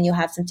day, and then you'll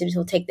have some students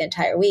who'll take the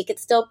entire week.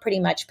 It's still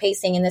pretty much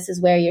pacing, and this is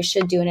where your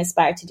should do and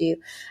aspire to do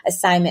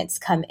assignments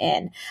come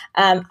in.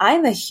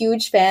 I'm a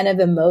huge fan of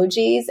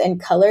emojis and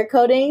color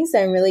coding,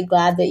 so I'm really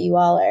glad that you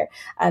all are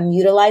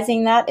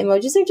utilizing that.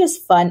 Emojis are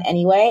just fun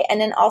anyway.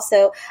 And then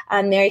also,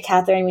 Mary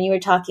Catherine, when you were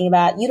talking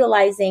about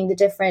utilizing the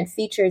different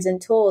features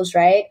and tools,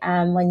 right?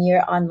 When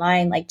you're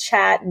online, like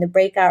chat and the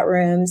breakout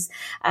rooms.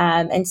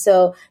 And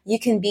so you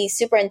can be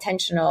super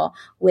intentional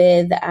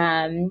with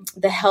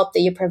the help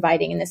that you're providing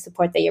and the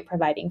support that you're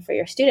providing for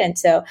your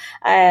students. So,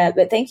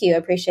 but thank you. I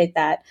appreciate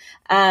that.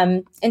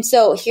 And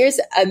so here's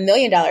a $1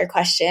 million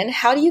question.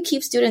 How do you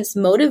keep students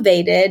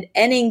motivated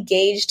and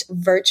engaged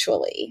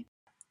virtually?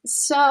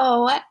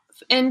 So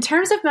in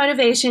terms of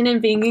motivation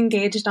and being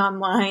engaged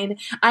online,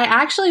 I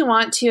actually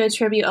want to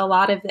attribute a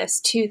lot of this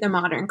to the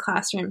Modern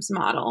Classrooms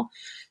model.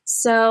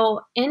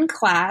 So in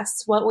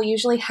class, what will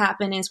usually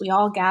happen is we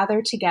all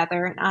gather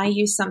together, and I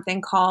use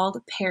something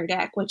called Pear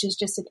Deck, which is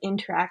just an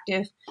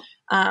interactive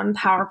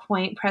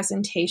PowerPoint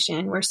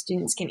presentation where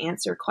students can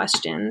answer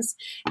questions.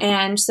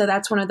 And so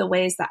that's one of the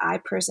ways that I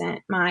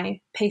present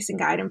my pacing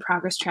guide and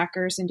progress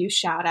trackers and do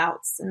shout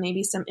outs and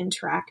maybe some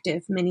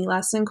interactive mini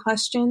lesson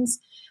questions.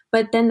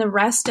 But then the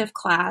rest of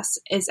class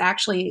is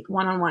actually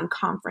one-on-one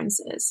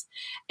conferences.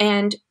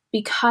 And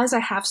because I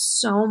have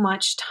so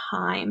much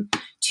time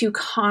to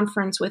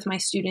conference with my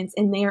students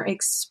and they're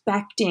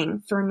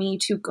expecting for me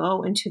to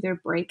go into their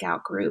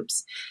breakout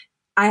groups,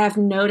 I have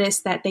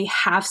noticed that they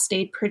have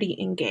stayed pretty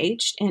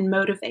engaged and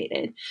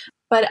motivated,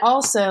 but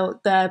also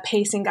the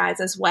pacing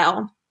guides as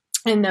well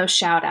and those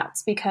shout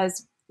outs,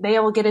 because they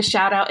will get a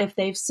shout out if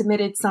they've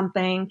submitted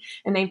something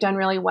and they've done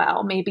really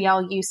well. Maybe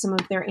I'll use some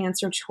of their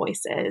answer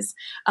choices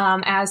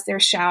as their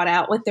shout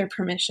out with their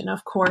permission,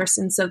 of course.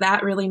 And so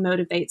that really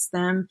motivates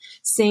them.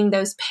 Seeing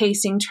those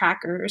pacing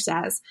trackers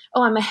as,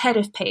 oh, I'm ahead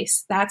of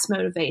pace. That's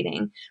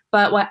motivating.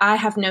 But what I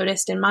have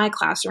noticed in my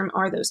classroom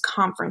are those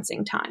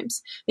conferencing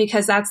times,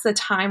 because that's the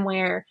time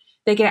where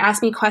they get to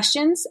ask me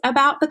questions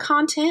about the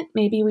content.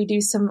 Maybe we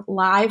do some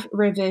live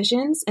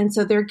revisions. And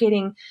so they're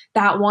getting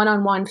that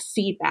one-on-one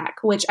feedback,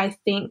 which I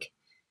think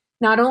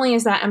not only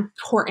is that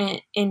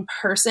important in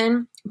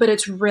person, but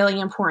it's really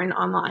important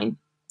online.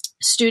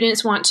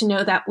 Students want to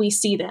know that we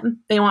see them.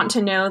 They want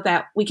to know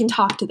that we can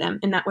talk to them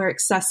and that we're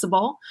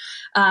accessible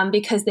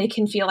because they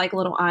can feel like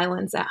little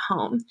islands at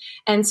home.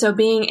 And so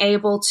being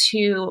able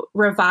to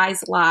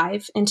revise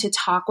live and to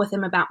talk with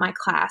them about my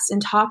class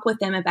and talk with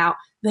them about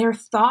their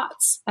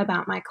thoughts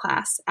about my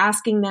class,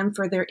 asking them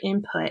for their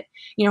input.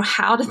 You know,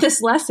 how did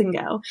this lesson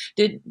go?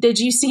 Did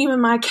you see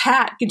when my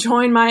cat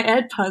joined my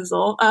ed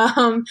puzzle?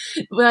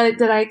 But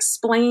did I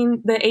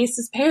explain the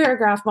ACES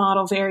paragraph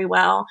model very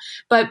well?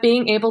 But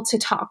being able to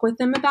talk with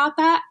them about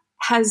that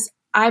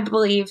I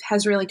believe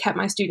has really kept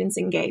my students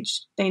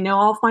engaged. They know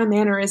all of my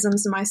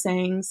mannerisms and my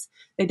sayings.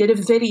 They did a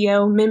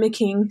video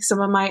mimicking some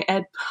of my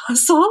ed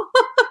puzzle,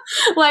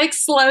 like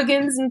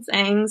slogans and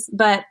sayings.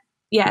 But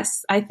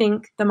yes, I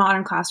think the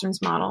Modern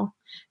Classrooms model,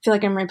 I feel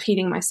like I'm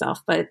repeating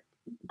myself, but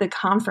the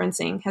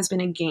conferencing has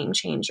been a game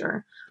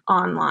changer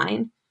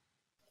online.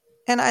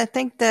 And I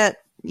think that,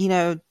 you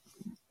know,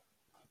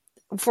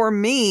 for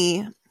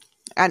me,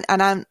 and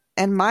I'm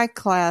in my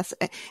class,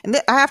 and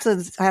I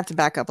have to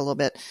back up a little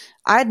bit.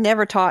 I'd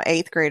never taught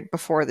 8th grade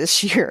before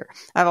this year.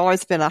 I've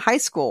always been a high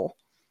school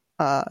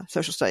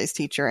social studies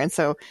teacher. And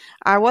so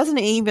I wasn't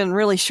even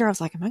really sure. I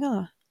was like, am I going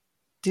to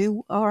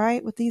do all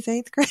right with these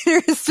 8th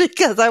graders?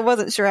 Because I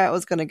wasn't sure how it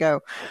was going to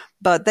go.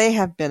 But they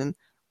have been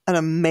an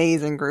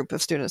amazing group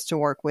of students to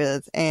work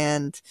with.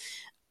 And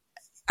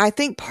I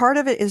think part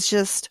of it is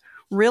just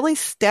really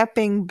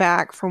stepping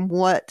back from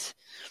what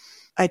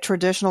a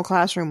traditional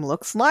classroom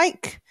looks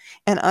like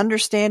and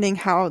understanding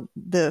how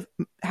the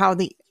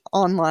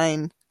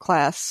online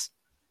class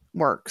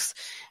works.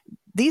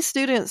 these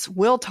students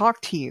will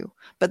talk to you,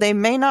 but they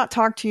may not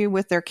talk to you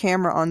with their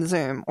camera on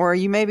Zoom, or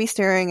you may be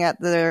staring at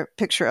the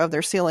picture of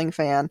their ceiling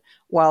fan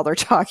while they're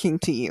talking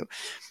to you,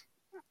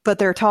 but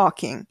they're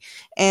talking.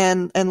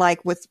 And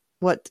like with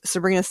what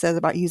Sabrina says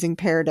about using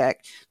Pear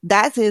Deck,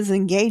 that is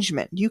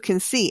engagement. You can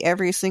see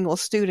every single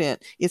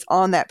student is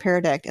on that Pear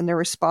Deck and they're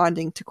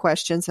responding to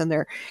questions and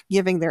they're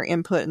giving their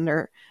input and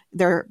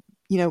they're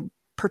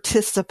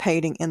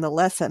participating in the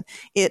lesson.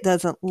 It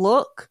doesn't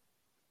look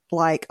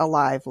like a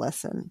live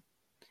lesson,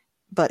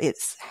 but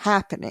it's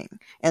happening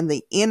and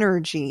the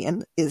energy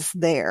is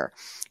there.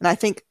 And I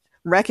think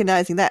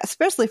recognizing that,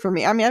 especially for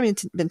me, I mean, I've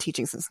been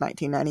teaching since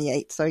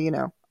 1998, so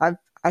I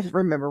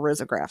remember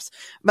risographs.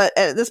 But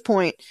at this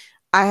point,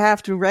 I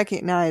have to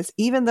recognize,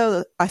 even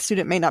though a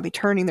student may not be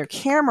turning their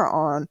camera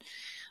on,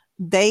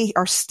 they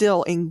are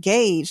still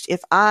engaged if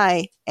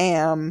I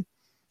am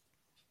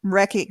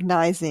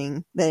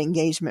recognizing the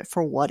engagement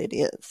for what it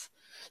is.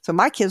 So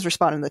my kids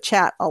respond in the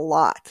chat a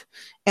lot,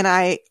 and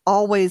I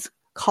always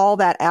call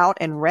that out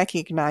and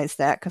recognize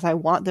that because I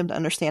want them to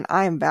understand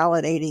I am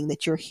validating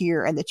that you're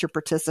here and that you're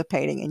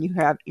participating and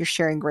you're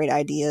sharing great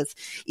ideas,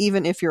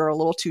 even if you're a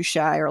little too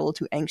shy or a little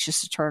too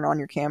anxious to turn on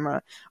your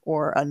camera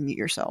or unmute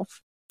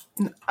yourself.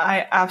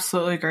 I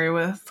absolutely agree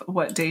with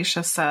what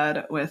Daisha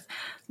said with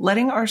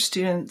letting our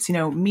students,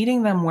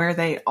 meeting them where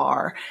they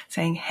are,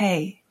 saying,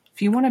 hey,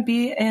 if you want to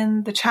be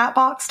in the chat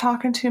box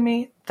talking to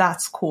me,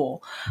 that's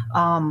cool.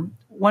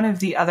 One of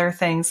the other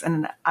things,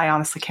 and I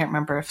honestly can't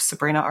remember if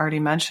Sabrina already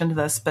mentioned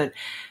this, but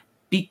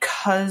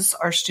because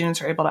our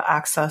students are able to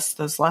access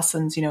those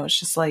lessons, it's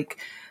just like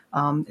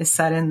is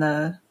said in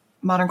the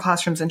Modern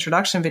Classroom's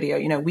introduction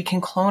video, we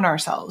can clone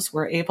ourselves.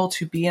 We're able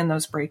to be in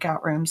those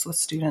breakout rooms with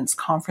students,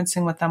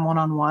 conferencing with them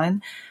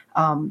one-on-one.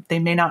 They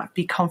may not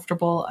be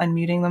comfortable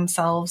unmuting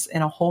themselves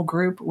in a whole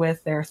group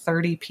with their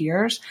 30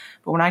 peers,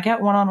 but when I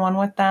get one-on-one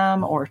with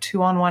them or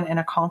two-on-one in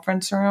a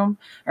conference room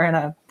or in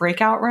a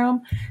breakout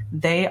room,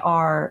 they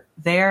are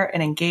there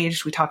and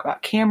engaged. We talk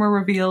about camera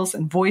reveals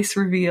and voice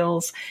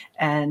reveals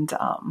and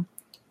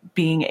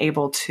being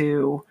able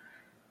to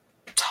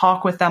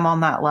talk with them on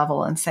that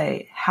level and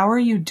say, how are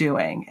you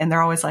doing? And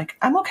they're always like,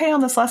 I'm okay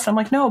on this lesson. I'm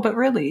like, no, but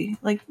really,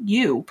 like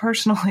you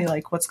personally,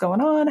 like what's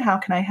going on? How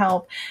can I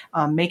help?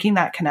 Making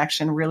that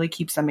connection really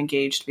keeps them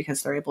engaged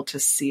because they're able to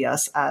see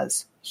us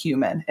as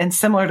human. And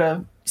similar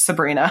to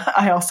Sabrina,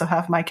 I also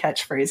have my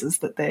catchphrases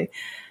that they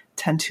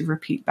tend to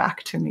repeat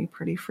back to me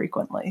pretty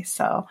frequently.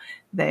 So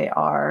they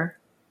are,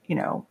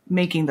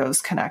 making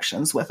those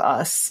connections with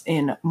us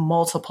in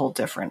multiple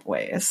different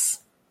ways.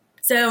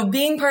 So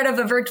being part of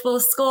a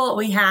virtual school,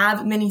 we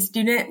have many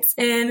students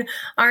in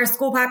our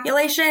school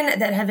population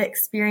that have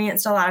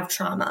experienced a lot of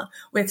trauma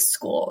with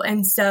school.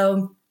 And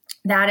so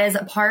that is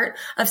a part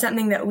of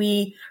something that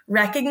we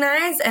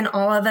recognize, and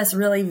all of us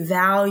really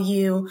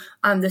value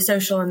the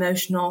social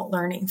emotional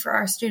learning for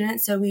our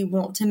students. So we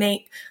want to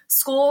make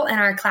school and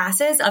our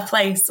classes a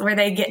place where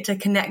they get to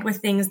connect with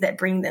things that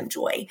bring them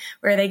joy,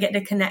 where they get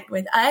to connect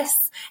with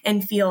us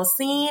and feel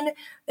seen,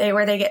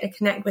 where they get to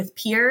connect with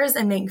peers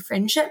and make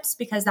friendships,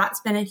 because that's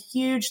been a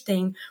huge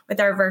thing with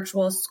our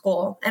virtual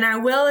school. And I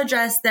will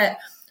address that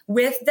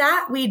with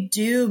that, we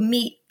do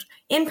meet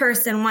in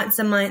person once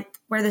a month,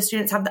 where the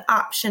students have the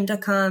option to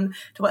come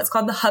to what's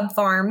called the Hub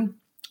Farm,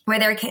 where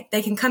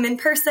they can come in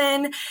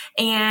person,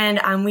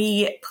 and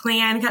we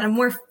plan kind of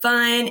more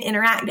fun,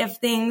 interactive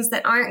things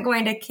that aren't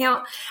going to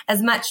count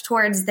as much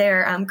towards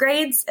their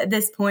grades at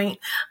this point,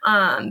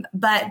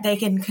 but they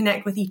can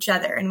connect with each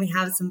other. And we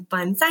have some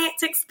fun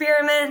science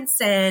experiments,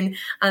 and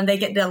they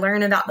get to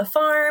learn about the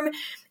farm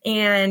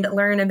and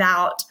learn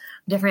about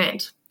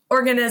different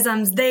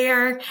organisms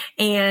there.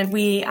 And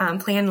we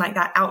plan like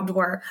that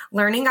outdoor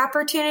learning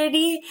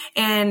opportunity.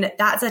 And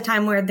that's a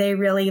time where they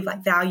really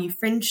value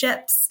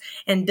friendships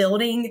and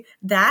building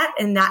that.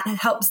 And that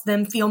helps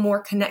them feel more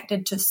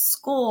connected to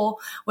school,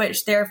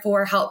 which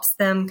therefore helps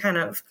them kind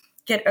of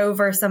get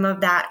over some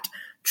of that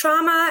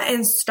trauma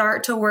and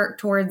start to work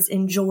towards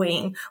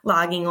enjoying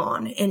logging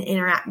on and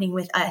interacting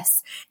with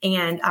us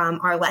and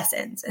our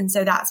lessons. And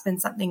so that's been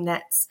something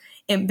that's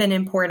been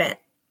important.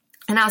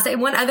 And I'll say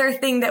one other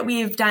thing that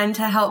we've done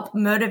to help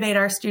motivate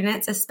our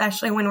students,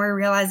 especially when we're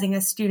realizing a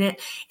student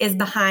is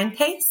behind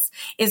pace,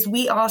 is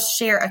we all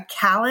share a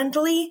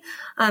Calendly.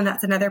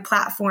 That's another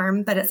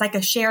platform, but it's like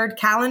a shared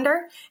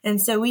calendar. And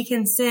so we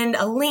can send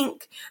a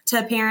link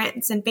to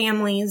parents and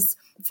families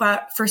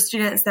for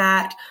students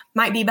that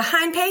might be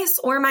behind pace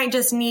or might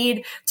just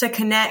need to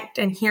connect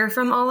and hear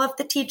from all of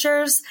the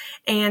teachers.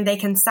 And they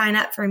can sign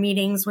up for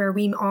meetings where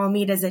we all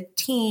meet as a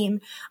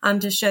team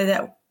to show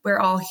that we're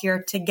all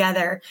here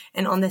together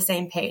and on the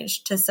same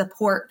page to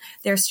support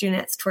their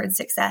students towards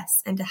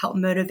success and to help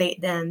motivate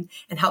them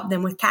and help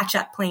them with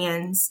catch-up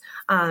plans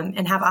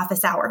and have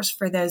office hours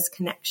for those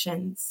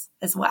connections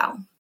as well.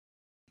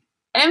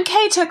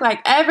 MK took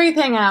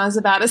everything I was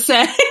about to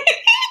say.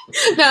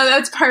 No,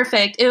 that's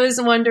perfect. It was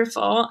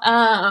wonderful.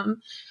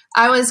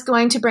 I was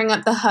going to bring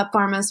up the Hub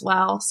Farm as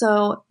well.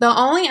 So the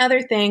only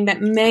other thing that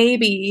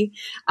maybe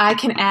I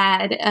can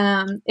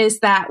add is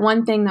that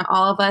one thing that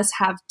all of us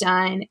have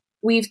done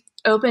we've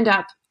opened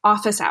up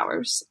office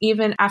hours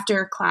even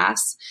after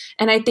class.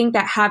 And I think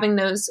that having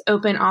those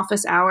open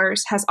office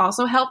hours has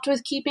also helped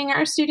with keeping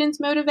our students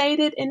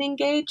motivated and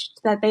engaged,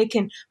 that they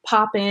can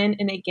pop in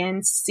and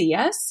again see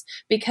us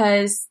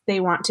because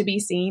they want to be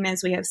seen,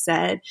 as we have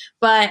said.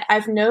 But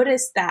I've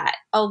noticed that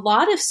a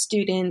lot of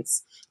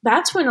students,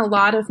 that's when a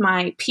lot of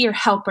my peer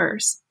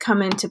helpers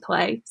come into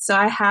play. So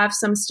I have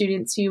some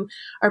students who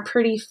are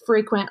pretty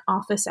frequent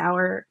office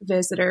hour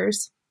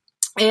visitors.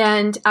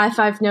 And if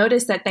I've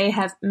noticed that they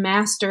have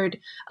mastered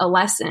a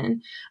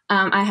lesson,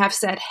 I have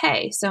said,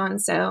 hey,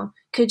 so-and-so,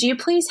 could you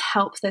please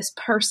help this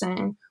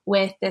person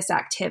with this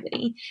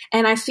activity?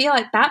 And I feel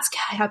like that's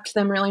kept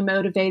them really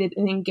motivated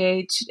and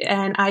engaged.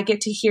 And I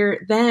get to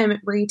hear them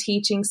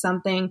reteaching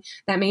something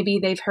that maybe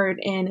they've heard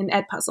in an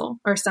Edpuzzle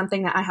or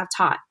something that I have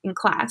taught in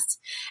class.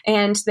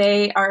 And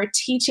they are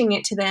teaching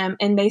it to them,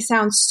 and they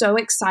sound so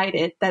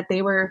excited that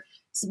they were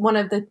one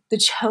of the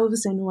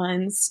chosen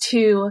ones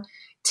to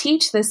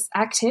teach this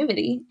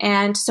activity.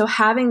 And so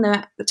having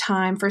the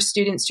time for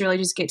students to really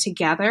just get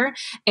together,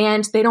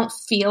 and they don't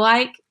feel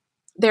like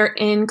they're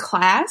in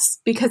class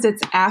because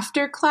it's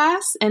after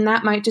class. And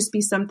that might just be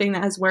something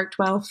that has worked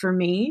well for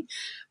me,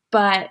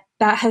 but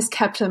that has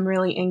kept them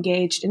really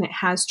engaged, and it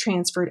has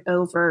transferred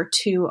over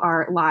to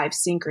our live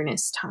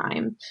synchronous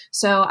time.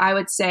 So I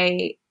would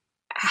say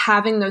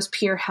having those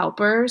peer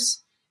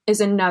helpers is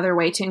another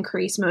way to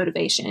increase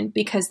motivation,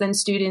 because then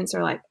students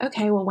are like,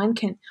 okay, well, when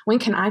can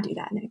I do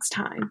that next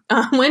time?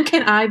 When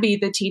can I be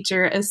the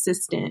teacher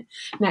assistant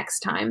next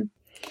time?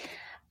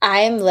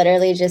 I'm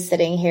literally just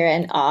sitting here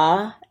in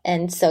awe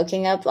and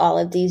soaking up all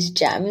of these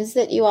gems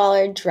that you all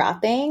are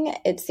dropping.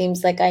 It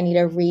seems like I need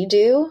a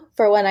redo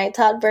for when I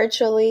taught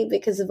virtually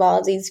because of all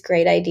of these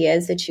great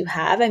ideas that you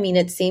have. I mean,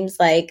 it seems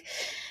like,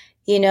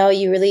 you know,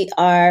 you really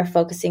are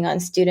focusing on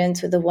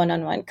students with the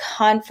one-on-one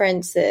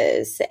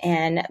conferences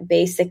and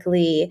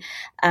basically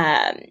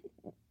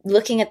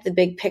looking at the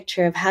big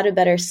picture of how to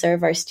better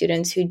serve our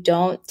students who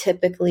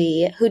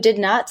did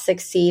not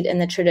succeed in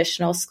the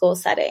traditional school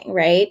setting,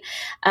 right?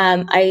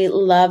 I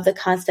love the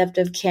concept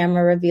of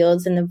camera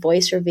reveals and the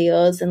voice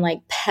reveals and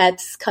like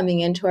pets coming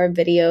into our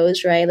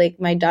videos, right?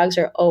 Like my dogs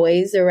are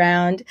always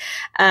around.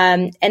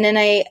 And then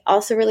I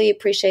also really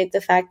appreciate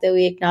the fact that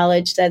we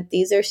acknowledge that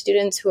these are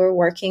students who are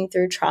working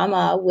through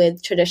trauma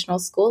with traditional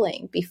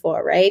schooling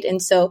before, right?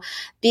 And so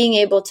being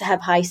able to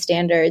have high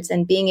standards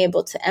and being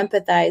able to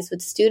empathize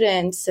with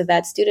students so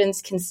that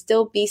students can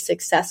still be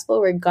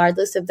successful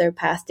regardless of their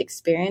past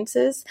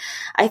experiences.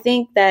 I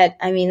think that,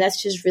 I mean,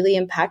 that's just really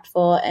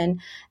impactful, and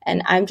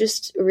I'm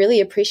just really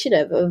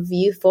appreciative of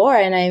you four,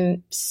 and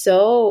I'm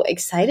so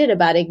excited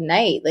about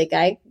Ignite. Like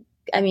I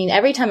mean,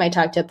 every time I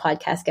talk to a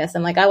podcast guest,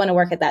 I'm like, I want to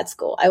work at that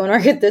school. I want to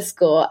work at this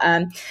school.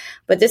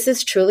 But this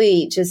is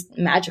truly just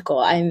magical.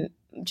 I'm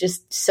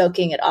just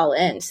soaking it all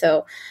in.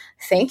 So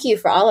thank you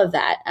for all of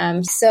that.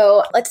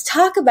 So let's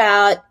talk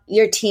about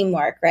your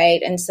teamwork,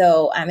 right? And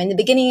so in the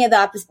beginning of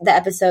the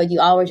episode, you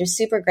all were just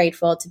super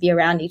grateful to be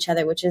around each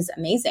other, which is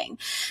amazing.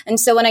 And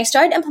so when I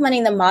started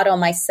implementing the model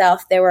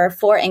myself, there were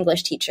 4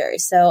 English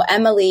teachers. So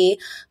Emily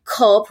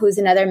Culp, who's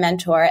another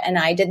mentor, and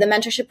I did the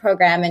mentorship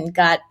program and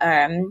got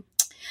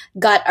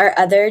our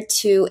other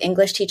 2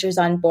 English teachers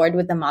on board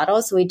with the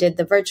model. So we did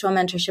the virtual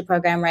mentorship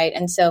program, right?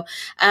 And so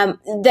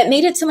that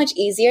made it so much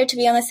easier to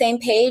be on the same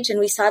page. And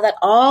we saw that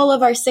all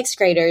of our 6th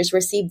graders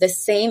received the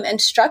same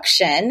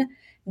instruction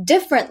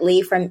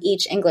differently from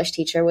each English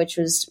teacher, which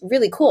was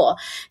really cool.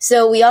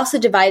 So we also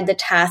divided the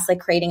tasks, like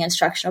creating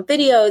instructional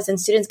videos,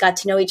 and students got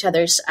to know each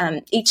other's,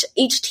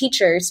 each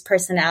teacher's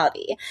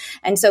personality.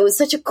 And so it was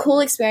such a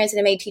cool experience,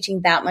 and it made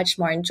teaching that much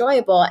more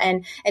enjoyable.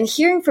 And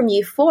hearing from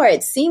you 4,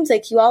 it seems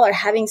like you all are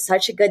having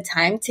such a good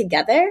time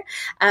together.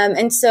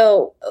 And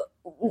so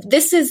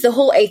this is the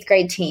whole 8th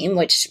grade team,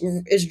 which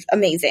is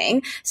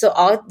amazing. So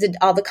all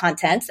the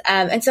content.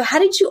 And so how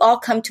did you all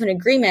come to an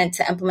agreement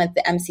to implement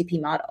the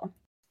MCP model?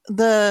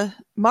 The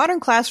Modern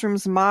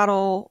Classrooms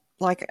model,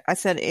 like I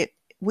said,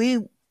 we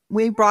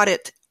brought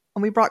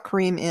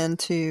Kareem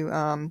into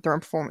Durham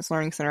Performance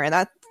Learning Center, and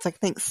that's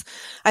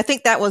I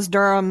think that was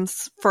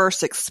Durham's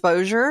first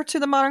exposure to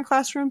the Modern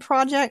Classroom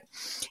project,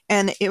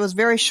 and it was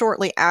very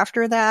shortly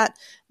after that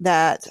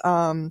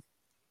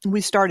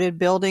we started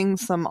building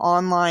some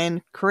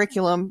online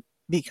curriculum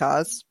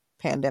because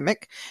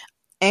pandemic,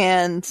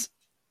 and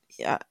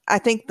I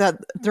think that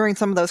during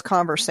some of those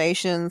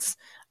conversations,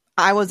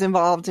 I was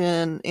involved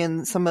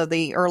in some of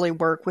the early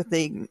work with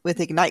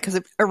Ignite, because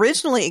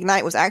originally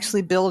Ignite was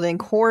actually building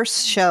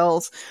course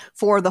shells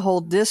for the whole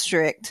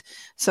district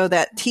so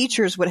that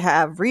teachers would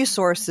have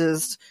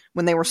resources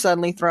when they were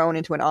suddenly thrown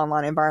into an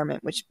online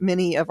environment, which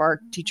many of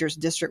our teachers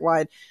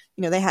district-wide,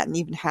 they hadn't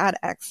even had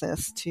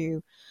access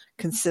to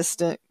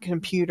consistent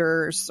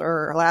computers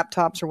or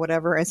laptops or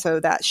whatever. And so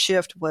that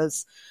shift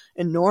was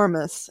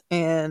enormous.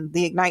 And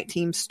the Ignite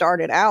team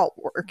started out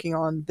working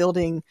on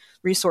building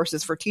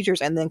resources for teachers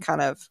and then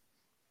kind of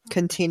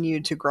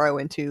continued to grow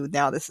into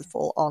now this is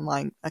full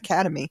online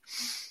academy.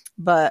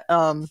 But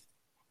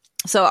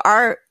so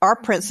our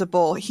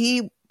principal,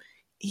 he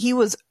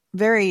was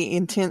very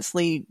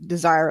intensely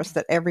desirous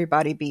that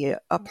everybody be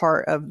a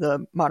part of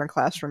the Modern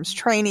Classrooms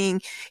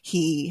training.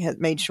 He has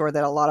made sure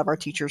that a lot of our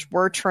teachers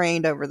were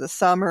trained over the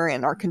summer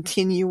and are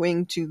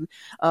continuing to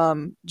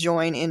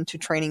join into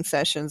training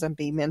sessions and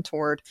be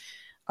mentored,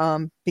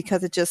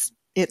 because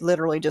it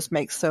literally just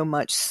makes so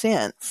much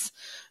sense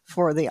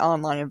for the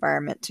online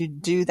environment to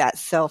do that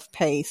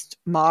self-paced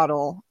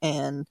model,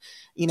 and,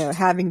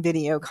 having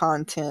video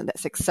content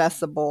that's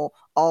accessible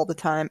all the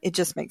time. It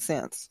just makes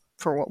sense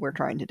for what we're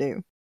trying to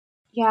do.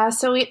 Yeah,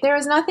 so there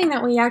was nothing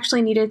that we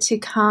actually needed to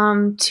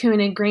come to an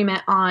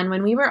agreement on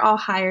when we were all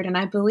hired. And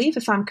I believe,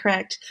 if I'm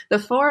correct, the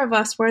 4 of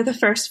us were the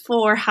first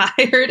 4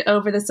 hired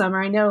over the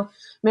summer. I know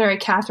Mary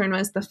Catherine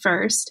was the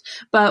first,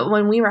 but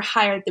when we were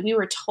hired, we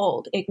were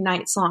told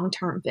Ignite's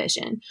long-term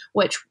vision,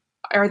 which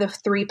are the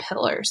 3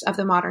 pillars of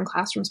the Modern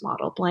Classrooms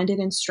model: blended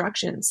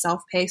instruction,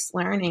 self-paced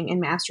learning, and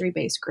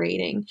mastery-based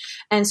grading.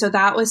 And so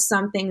that was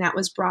something that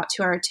was brought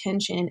to our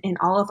attention in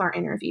all of our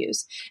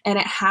interviews. And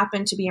it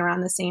happened to be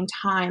around the same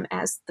time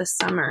as the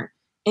Summer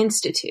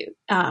Institute.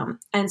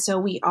 And so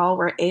we all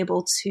were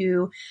able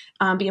to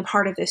be a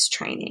part of this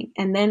training.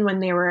 And then when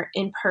they were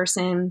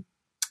in-person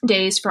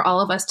days for all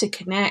of us to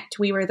connect,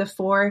 we were the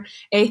 4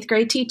 8th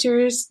grade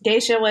teachers.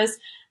 Daisha was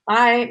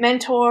my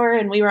mentor,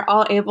 and we were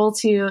all able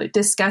to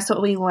discuss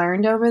what we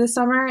learned over the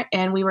summer,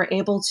 and we were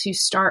able to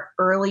start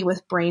early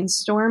with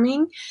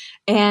brainstorming.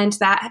 And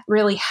that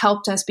really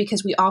helped us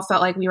because we all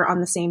felt like we were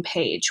on the same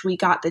page. We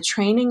got the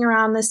training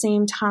around the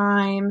same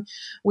time.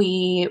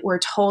 We were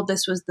told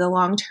this was the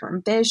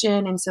long-term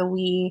vision. And so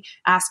we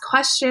asked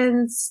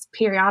questions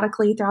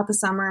periodically throughout the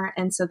summer.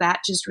 And so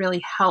that just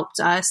really helped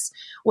us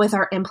with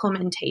our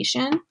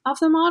implementation of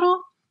the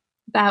model,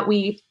 that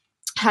we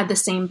had the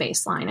same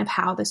baseline of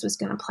how this was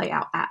going to play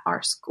out at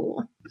our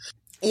school.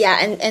 Yeah,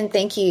 and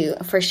thank you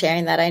for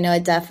sharing that. I know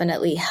it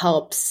definitely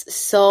helps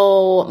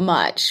so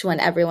much when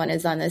everyone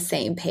is on the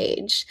same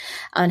page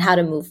on how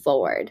to move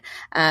forward.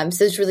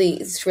 So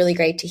it's really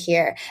great to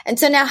hear. And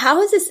so now,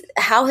 how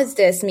has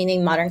this,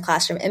 meaning Modern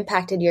Classroom,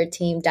 impacted your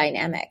team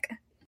dynamic?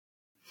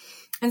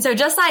 And so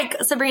just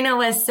like Sabrina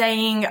was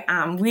saying,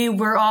 we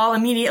were all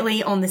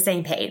immediately on the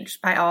same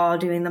page by all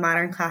doing the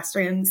Modern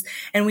Classrooms.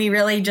 And we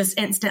really just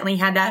instantly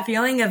had that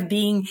feeling of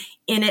being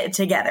in it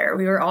together.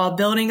 We were all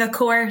building a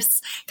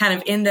course, kind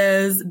of in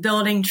those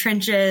building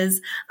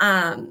trenches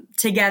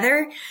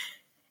together.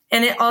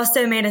 And it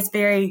also made us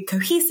very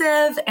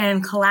cohesive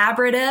and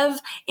collaborative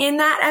in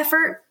that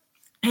effort,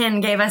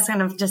 and gave us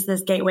kind of just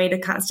this gateway to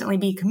constantly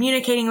be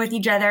communicating with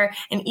each other.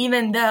 And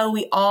even though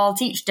we all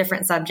teach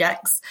different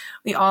subjects,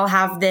 we all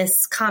have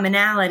this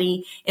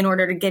commonality in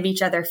order to give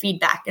each other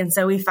feedback. And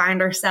so we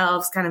find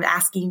ourselves kind of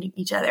asking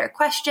each other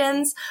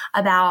questions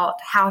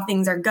about how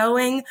things are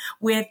going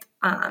with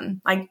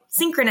like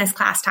synchronous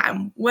class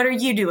time. What are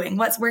you doing?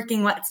 What's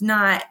working? What's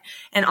not?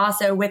 And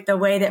also with the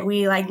way that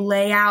we like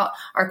lay out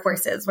our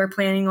courses, we're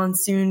planning on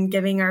soon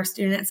giving our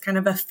students kind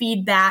of a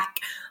feedback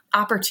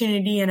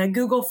opportunity in a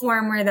Google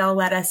form where they'll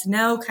let us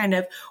know kind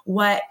of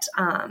what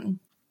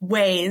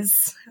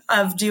ways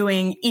of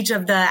doing each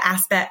of the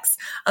aspects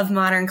of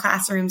Modern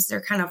Classrooms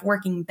they're kind of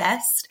working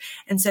best.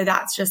 And so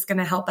that's just going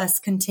to help us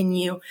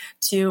continue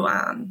to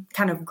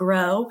kind of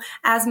grow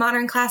as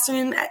Modern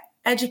Classroom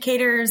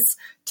educators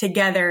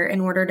together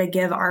in order to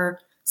give our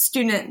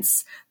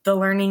students the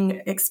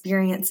learning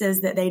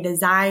experiences that they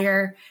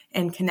desire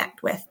and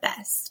connect with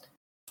best.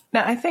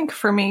 Now, I think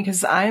for me,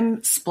 because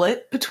I'm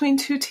split between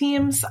 2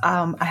 teams,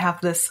 I have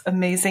this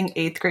amazing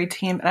 8th grade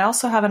team, and I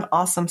also have an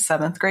awesome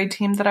 7th grade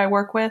team that I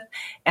work with.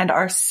 And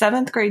our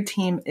 7th grade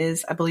team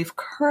is, I believe,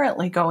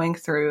 currently going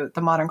through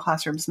the Modern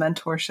Classrooms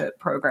mentorship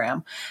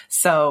program.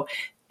 So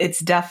it's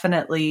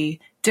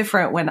definitely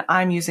different when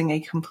I'm using a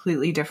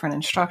completely different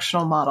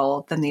instructional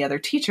model than the other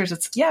teachers.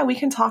 We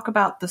can talk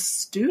about the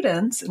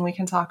students and we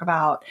can talk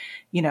about,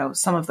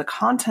 some of the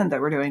content that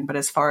we're doing. But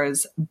as far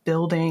as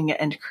building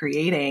and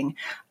creating,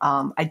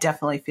 I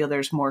definitely feel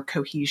there's more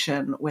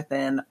cohesion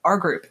within our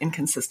group and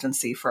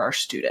consistency for our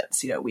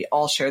students. We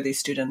all share these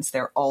students.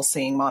 They're all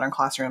seeing Modern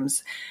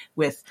Classrooms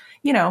with,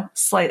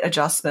 slight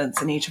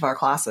adjustments in each of our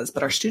classes,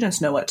 but our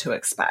students know what to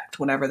expect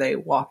whenever they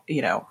log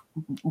in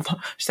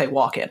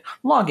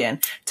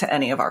to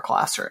any of our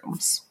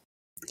classrooms.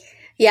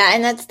 Yeah,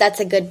 and that's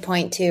a good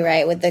point too,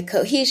 right? With the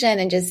cohesion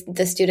and just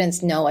the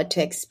students know what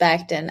to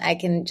expect. And I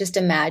can just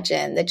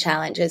imagine the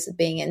challenges of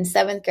being in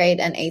 7th grade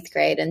and 8th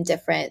grade and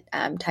different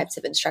types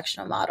of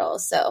instructional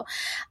models. So,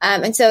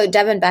 and so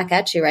Devin, back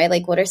at you, right?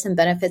 Like, what are some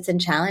benefits and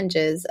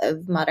challenges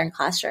of Modern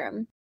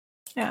Classroom?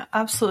 Yeah,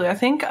 absolutely. I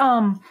think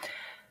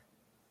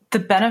the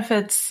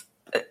benefits,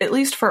 at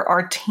least for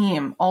our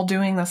team, all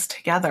doing this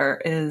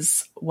together,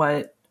 is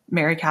what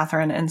Mary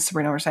Catherine and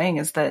Sabrina were saying,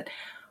 is that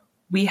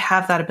we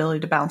have that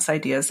ability to bounce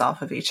ideas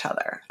off of each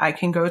other. I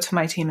can go to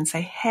my team and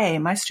say, hey,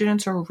 my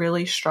students are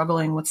really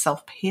struggling with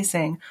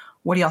self-pacing.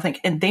 What do y'all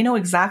think? And they know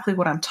exactly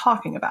what I'm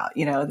talking about.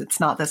 It's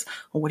not this,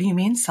 well, what do you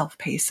mean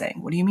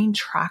self-pacing? What do you mean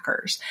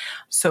trackers?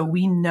 So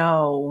we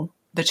know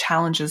the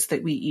challenges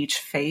that we each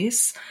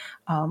face.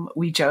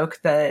 We joke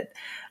that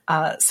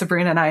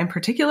Sabrina and I in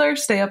particular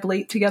stay up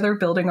late together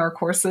building our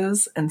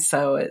courses. And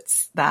so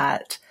it's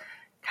that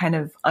kind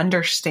of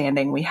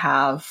understanding we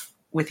have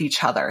with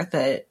each other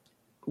that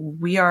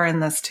we are in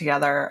this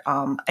together.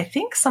 I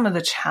think some of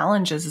the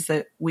challenges is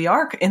that we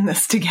are in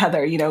this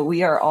together.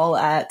 We are all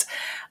at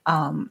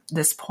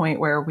this point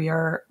where we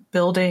are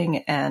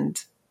building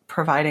and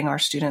providing our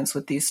students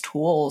with these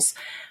tools.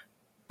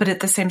 But at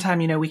the same time,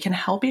 we can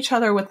help each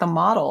other with the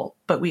model,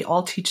 but we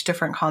all teach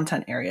different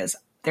content areas.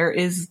 There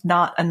is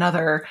not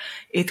another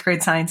 8th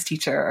grade science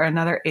teacher or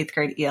another 8th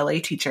grade ELA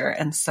teacher.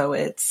 And so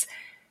it's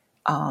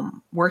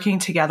working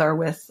together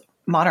with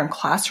modern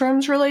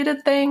classrooms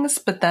related things,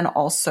 but then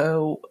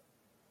also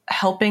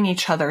helping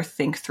each other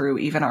think through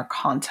even our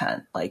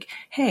content. Like,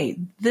 hey,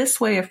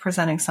 this way of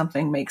presenting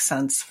something makes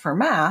sense for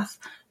math,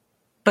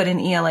 but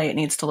in ELA, it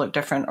needs to look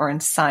different, or in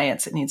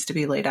science, it needs to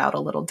be laid out a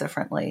little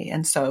differently.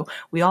 And so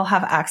we all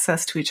have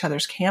access to each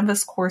other's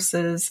Canvas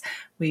courses.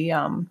 We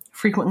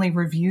frequently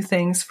review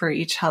things for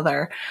each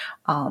other.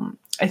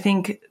 I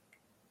think,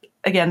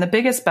 again, the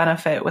biggest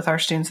benefit with our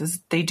students is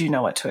they do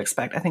know what to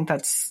expect. I think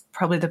that's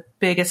probably the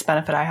biggest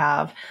benefit I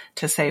have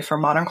to say for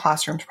Modern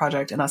Classrooms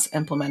Project and us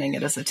implementing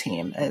it as a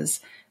team is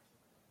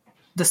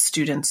the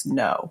students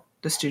know.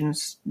 The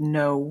students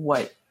know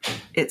what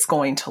it's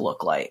going to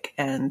look like.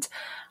 And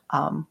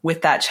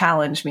with that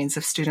challenge means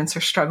if students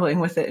are struggling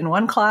with it in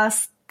one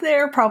class,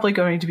 they're probably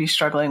going to be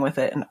struggling with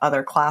it in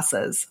other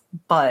classes,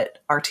 but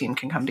our team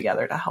can come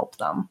together to help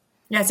them.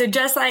 Yeah, so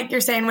just like you're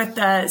saying with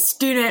the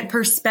student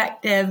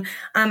perspective,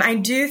 I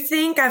do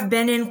think I've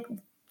been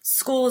in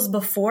schools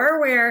before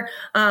where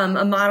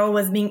a model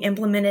was being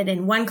implemented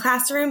in one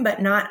classroom,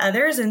 but not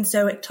others. And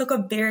so it took a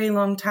very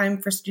long time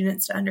for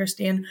students to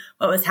understand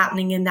what was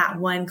happening in that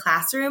one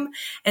classroom.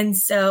 And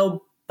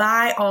so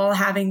by all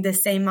having the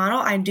same model,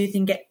 I do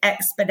think it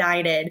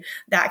expedited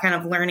that kind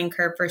of learning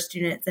curve for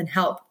students and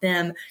helped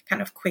them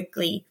kind of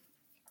quickly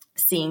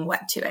seeing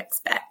what to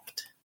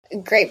expect.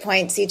 Great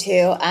points, you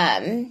two.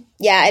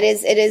 Yeah,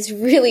 it is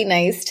really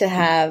nice to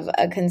have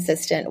a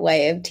consistent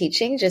way of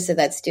teaching just so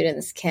that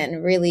students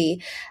can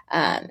really,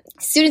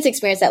 students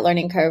experience that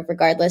learning curve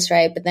regardless,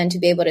 right? But then to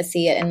be able to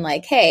see it in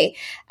like, hey,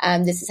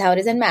 this is how it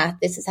is in math.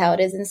 This is how it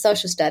is in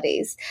social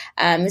studies.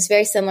 It's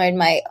very similar in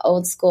my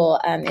old school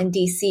in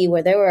DC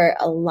where there were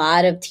a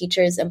lot of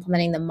teachers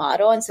implementing the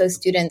model. And so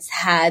students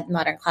had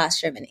Modern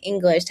Classroom in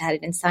English, they had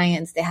it in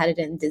science, they had it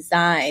in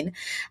design,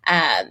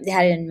 they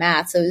had it in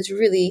math. So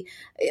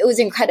it was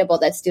incredible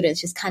that students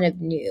just kind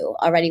of knew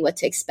already what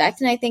to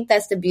expect. And I think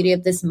that's the beauty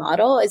of this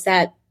model is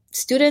that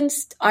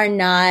students are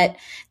not,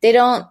 they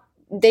don't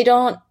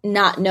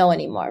not know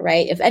anymore,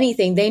 right? If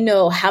anything, they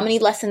know how many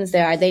lessons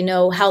there are. They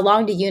know how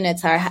long the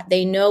units are.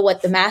 They know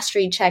what the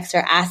mastery checks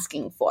are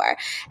asking for.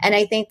 And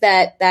I think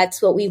that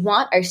that's what we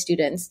want our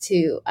students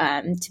to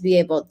be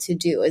able to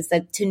do is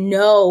that to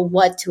know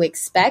what to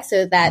expect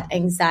so that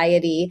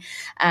anxiety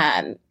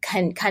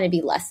can kind of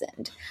be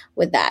lessened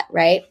with that,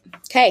 right?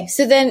 Okay.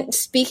 So then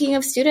speaking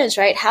of students,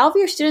 right, how have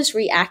your students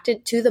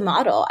reacted to the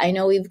model? I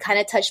know we've kind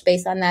of touched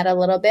base on that a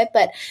little bit,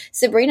 but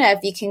Sabrina,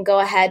 if you can go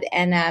ahead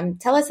and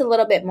tell us a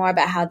little bit more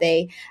about how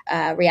they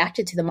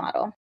reacted to the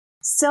model.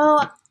 So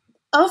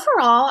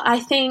overall, I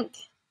think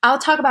I'll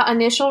talk about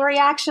initial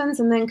reactions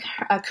and then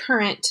a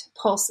current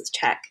pulse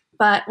check.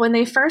 But when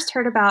they first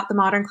heard about the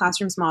Modern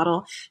Classrooms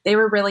model, they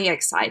were really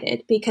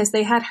excited because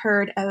they had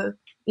heard of,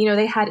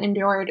 they had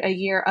endured a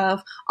year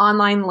of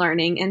online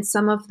learning, and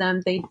some of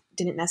them, they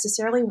didn't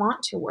necessarily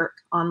want to work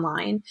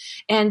online.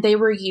 And they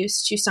were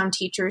used to some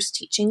teachers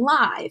teaching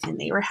live, and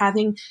they were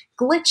having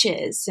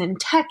glitches and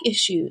tech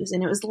issues,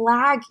 and it was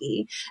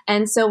laggy.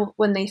 And so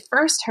when they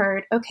first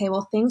heard, okay,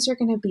 well, things are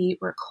going to be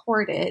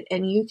recorded,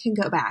 and you can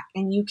go back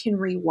and you can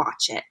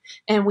rewatch it.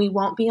 And we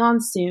won't be on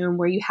Zoom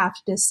where you have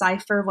to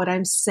decipher what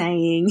I'm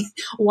saying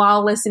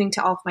while listening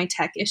to all of my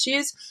tech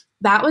issues.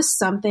 That was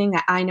something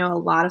that I know a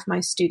lot of my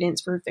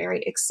students were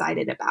very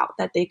excited about,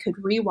 that they could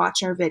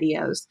rewatch our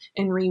videos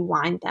and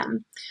rewind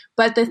them.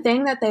 But the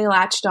thing that they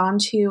latched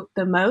onto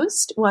the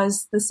most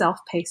was the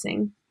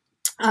self-pacing.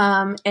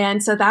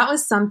 And so that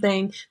was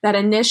something that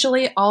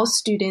initially all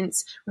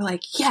students were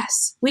like,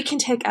 yes, we can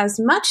take as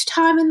much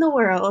time in the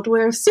world.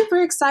 We're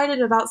super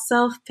excited about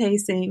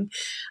self-pacing.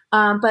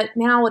 But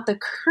now with the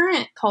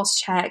current pulse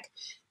check,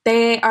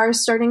 they are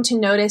starting to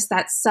notice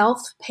that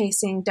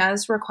self-pacing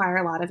does require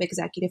a lot of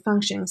executive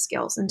functioning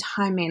skills and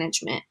time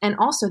management, and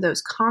also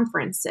those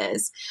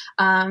conferences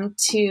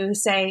to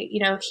say,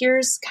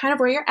 here's kind of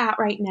where you're at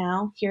right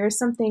now. Here are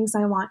some things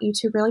I want you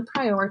to really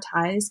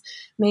prioritize.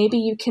 Maybe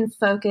you can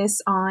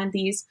focus on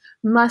these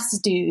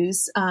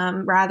must-dos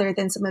rather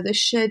than some of the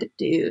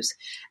should-dos.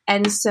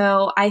 And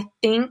so I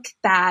think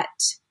that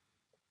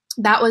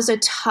was a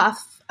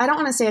tough, I don't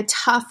want to say a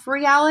tough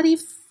reality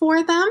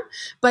for them,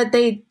 but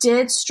they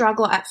did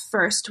struggle at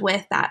first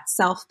with that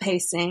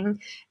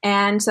self-pacing.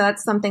 And so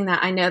that's something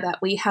that I know that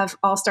we have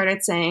all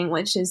started saying,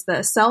 which is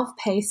the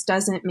self-pace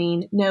doesn't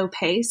mean no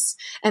pace.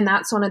 And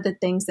that's one of the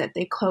things that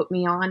they quote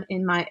me on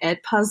in my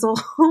Ed puzzle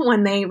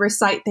when they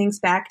recite things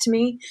back to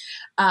me.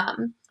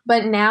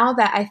 But now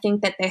that I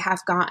think that they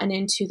have gotten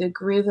into the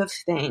groove of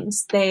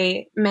things,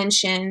 they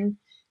mention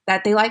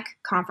that they like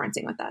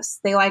conferencing with us.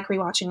 They like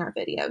rewatching our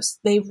videos.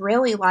 They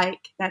really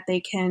like that they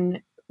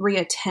can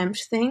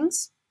reattempt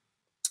things.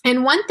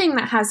 And one thing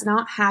that has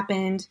not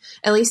happened,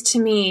 at least to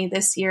me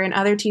this year, and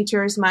other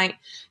teachers might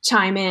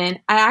chime in,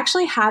 I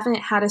actually haven't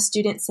had a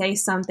student say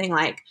something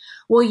like,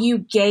 well, you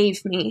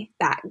gave me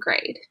that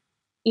grade.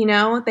 You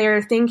know,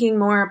 they're thinking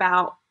more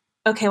about,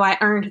 okay, well, I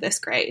earned this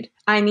grade.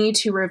 I need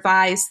to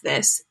revise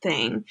this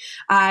thing.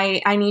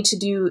 I need to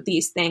do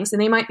these things.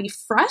 And they might be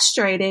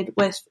frustrated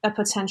with a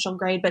potential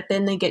grade, but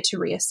then they get to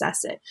reassess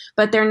it.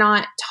 But they're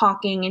not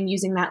talking and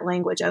using that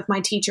language of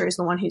my teacher is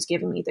the one who's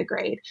giving me the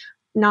grade,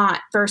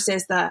 not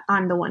versus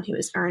I'm the one who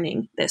is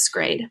earning this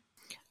grade.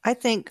 I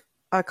think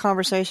a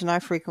conversation I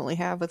frequently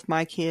have with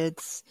my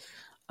kids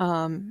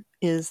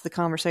is the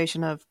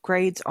conversation of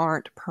grades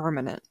aren't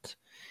permanent.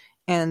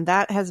 And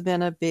that has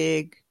been a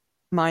big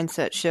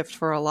mindset shift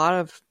for a lot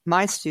of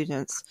my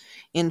students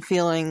in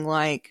feeling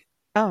like,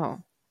 oh,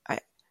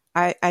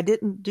 I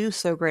didn't do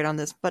so great on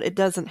this, but it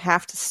doesn't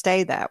have to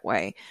stay that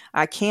way.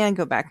 I can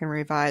go back and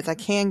revise. I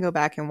can go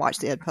back and watch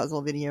the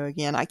Edpuzzle video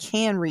again. I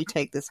can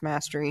retake this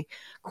mastery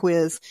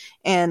quiz.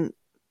 And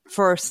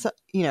for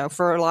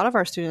a lot of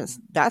our students,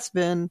 that's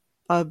been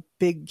a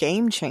big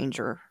game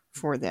changer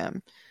for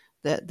them,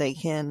 that they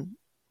can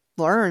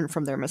learn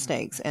from their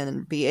mistakes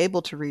and be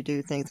able to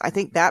redo things. I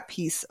think that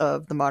piece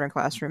of the Modern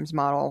Classrooms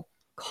model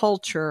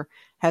culture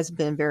has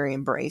been very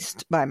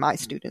embraced by my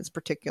students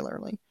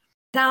particularly.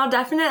 And I'll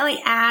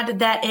definitely add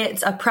that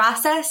it's a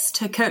process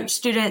to coach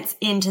students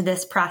into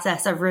this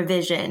process of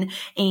revision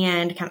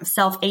and kind of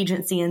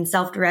self-agency and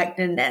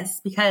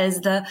self-directedness,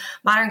 because the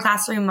Modern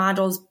Classroom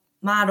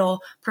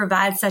model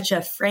provides such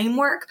a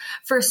framework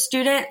for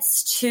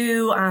students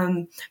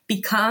to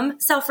become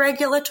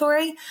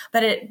self-regulatory,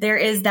 but there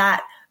is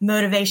that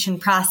motivation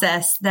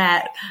process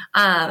that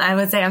I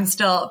would say I'm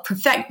still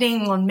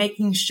perfecting on,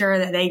 making sure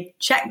that they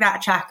check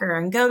that tracker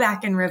and go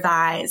back and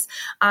revise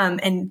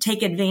and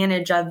take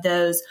advantage of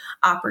those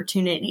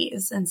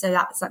opportunities. And so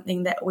that's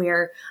something that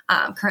we're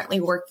currently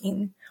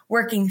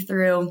working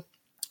through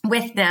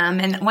with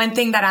them. And one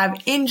thing that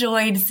I've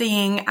enjoyed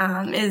seeing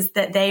is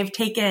that they've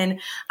taken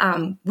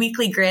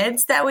weekly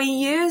grids that we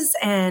use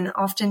and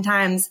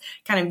oftentimes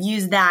kind of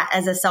use that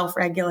as a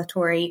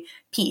self-regulatory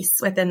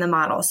piece within the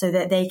model, so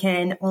that they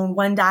can, on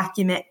one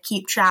document,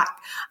 keep track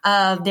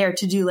of their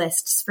to-do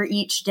lists for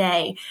each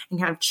day and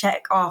kind of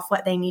check off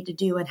what they need to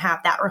do and have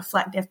that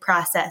reflective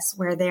process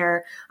where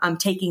they're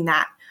taking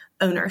that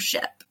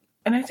ownership.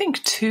 And I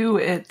think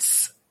too,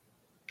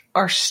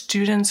 our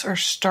students are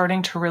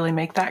starting to really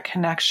make that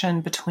connection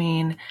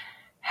between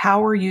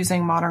how we're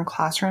using Modern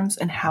Classrooms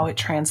and how it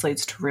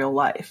translates to real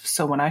life.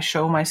 So when I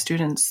show my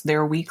students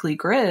their weekly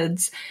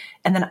grids,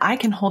 and then I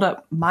can hold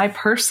up my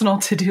personal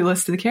to-do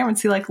list to the camera and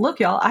see, like,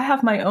 look, y'all, I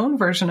have my own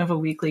version of a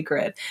weekly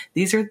grid.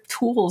 These are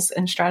tools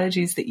and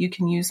strategies that you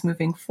can use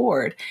moving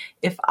forward.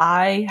 If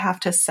I have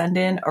to send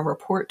in a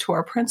report to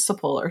our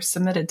principal or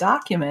submit a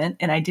document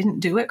and I didn't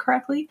do it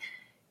correctly,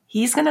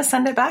 he's going to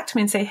send it back to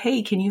me and say,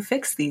 hey, can you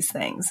fix these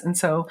things? And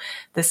so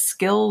the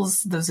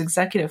skills, those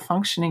executive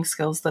functioning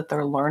skills that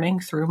they're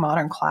learning through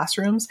Modern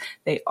Classrooms,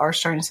 they are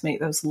starting to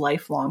make those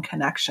lifelong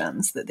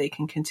connections that they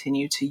can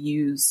continue to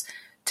use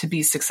to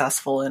be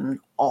successful in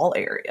all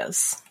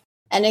areas.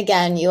 And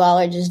again, you all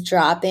are just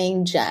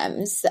dropping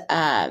gems.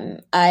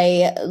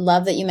 I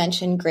love that you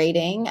mentioned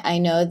grading. I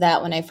know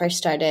that when I first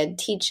started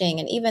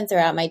teaching, and even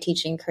throughout my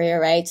teaching career,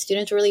 right,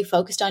 students were really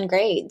focused on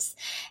grades.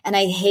 And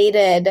I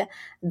hated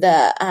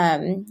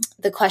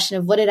the question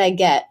of what did I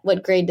get?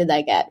 What grade did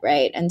I get,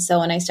 right? And so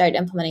when I started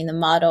implementing the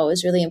model, it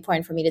was really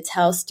important for me to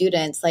tell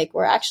students, like,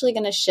 we're actually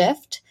going to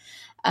shift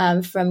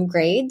from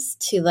grades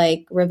to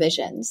like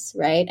revisions,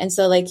 right? And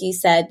so like you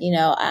said,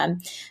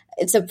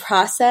 it's a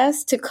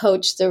process to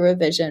coach the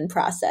revision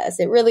process.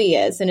 It really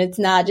is. And it's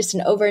not just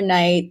an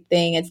overnight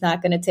thing. It's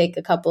not going to take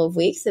a couple of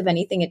weeks. If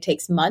anything, it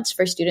takes months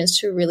for students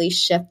to really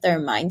shift their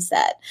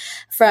mindset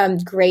from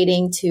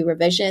grading to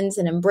revisions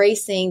and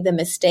embracing the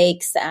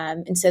mistakes.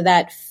 And so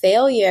that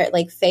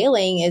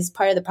failing is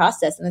part of the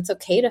process, and it's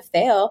okay to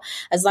fail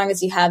as long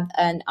as you have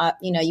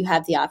you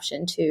have the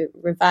option to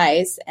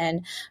revise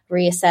and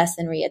reassess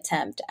and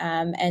reattempt.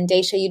 And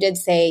Daisha, you did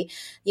say,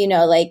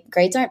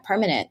 grades aren't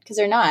permanent, because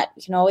they're not.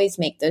 You can always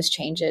make those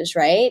changes,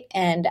 right?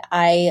 And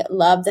I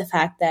love the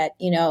fact that,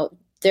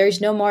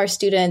 there's no more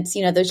students,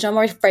 there's no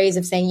more phrase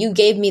of saying, you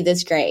gave me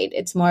this grade.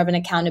 It's more of an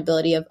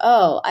accountability of,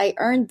 oh, I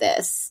earned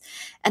this.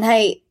 And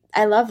I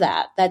love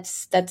that.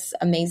 That's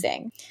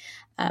amazing.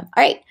 All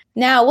right.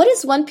 Now, what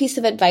is one piece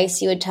of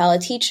advice you would tell a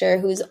teacher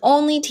who's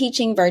only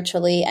teaching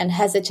virtually and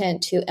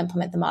hesitant to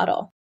implement the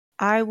model?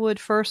 I would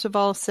first of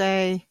all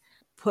say,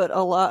 put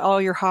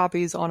all your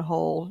hobbies on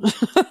hold.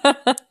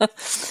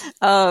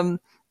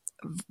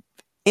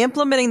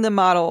 Implementing the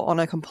model on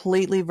a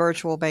completely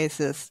virtual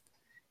basis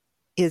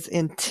is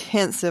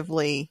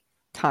intensively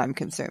time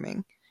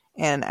consuming.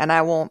 And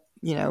I won't,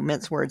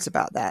 mince words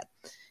about that.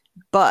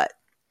 But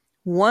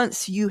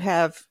once you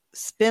have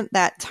spent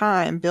that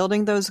time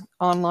building those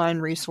online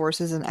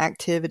resources and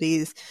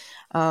activities,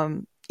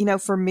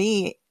 for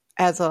me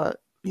as a,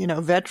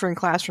 veteran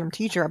classroom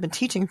teacher, I've been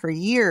teaching for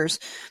years,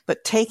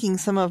 but taking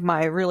some of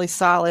my really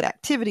solid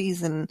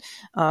activities and,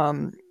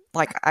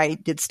 like I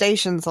did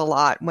stations a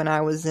lot when I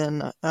was in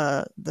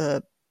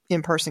the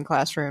in-person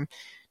classroom,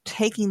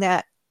 taking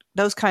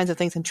those kinds of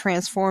things and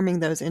transforming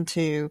those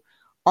into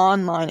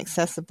online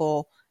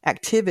accessible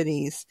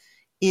activities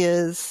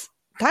is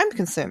time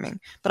consuming.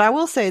 But I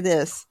will say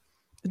this,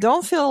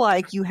 don't feel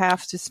like you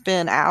have to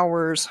spend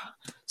hours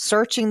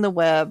searching the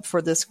web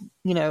for this,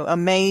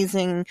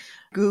 amazing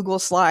Google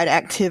slide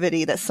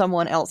activity that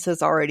someone else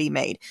has already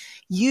made.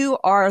 You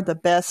are the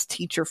best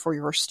teacher for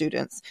your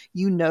students.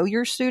 You know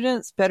your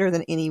students better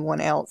than anyone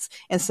else.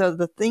 And so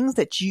the things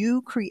that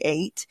you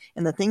create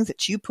and the things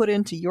that you put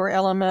into your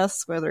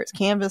LMS, whether it's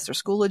Canvas or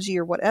Schoology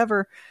or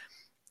whatever,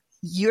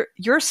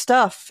 your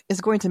stuff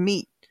is going to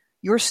meet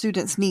your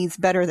students' needs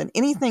better than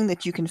anything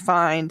that you can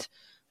find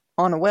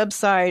on a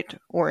website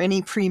or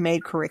any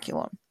pre-made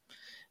curriculum.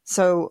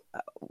 So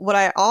what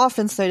I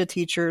often say to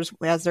teachers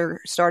as they're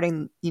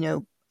starting,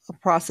 a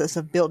process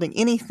of building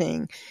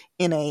anything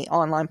in an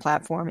online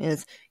platform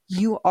is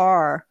you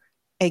are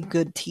a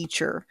good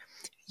teacher.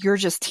 You're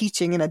just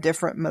teaching in a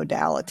different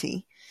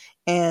modality,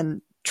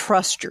 and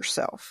trust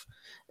yourself.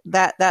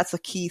 That's a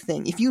key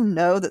thing. If you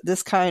know that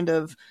this kind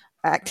of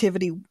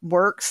activity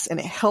works and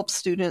it helps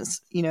students,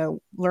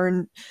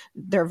 learn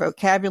their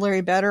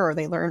vocabulary better, or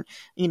they learn,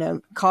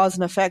 cause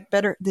and effect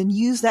better, then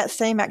use that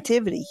same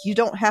activity. You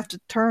don't have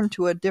to turn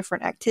to a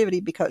different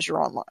activity because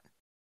you're online.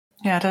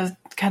 Yeah, to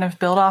kind of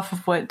build off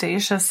of what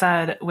Daisha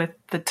said with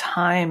the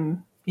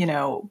time,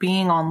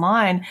 being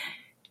online,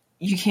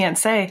 you can't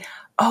say,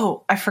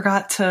 oh, I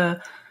forgot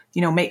to,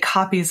 make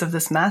copies of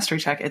this mastery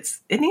check.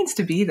 It needs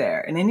to be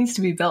there and it needs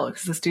to be built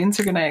because the students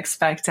are going to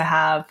expect to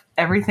have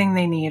everything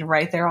they need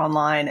right there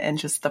online, and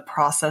just the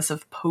process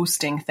of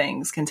posting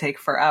things can take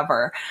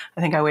forever.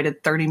 I think I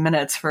waited 30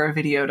 minutes for a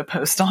video to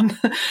post on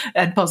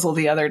Edpuzzle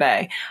the other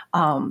day.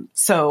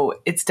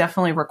 So it's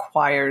definitely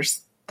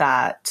requires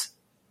that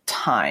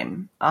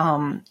time.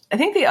 I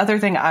think the other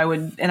thing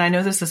and I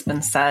know this has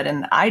been said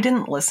and I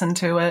didn't listen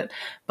to it,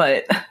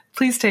 but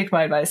please take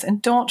my advice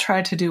and don't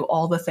try to do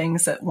all the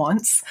things at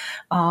once.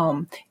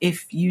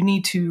 If you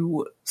need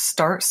to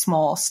start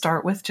small,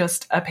 start with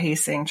just a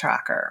pacing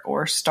tracker,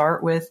 or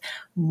start with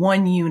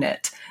one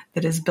unit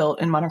that is built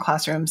in Modern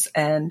Classrooms.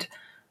 And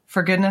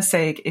for goodness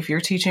sake, if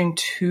you're teaching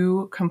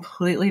two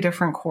completely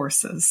different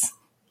courses,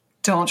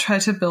 don't try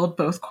to build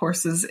both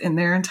courses in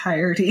their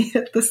entirety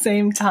at the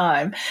same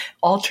time.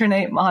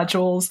 Alternate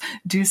modules,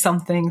 do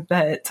something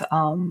that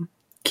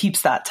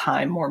keeps that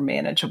time more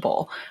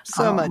manageable.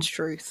 So much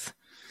truth.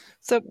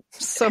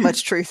 So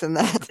much truth in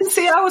that.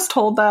 See, I was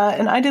told that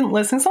and I didn't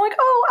listen. So I'm like,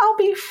 oh, I'll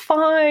be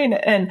fine.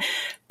 And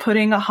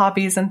putting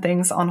hobbies and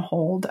things on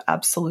hold,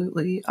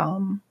 absolutely.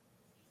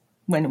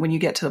 When you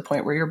get to the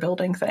point where you're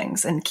building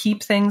things, and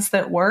keep things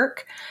that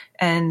work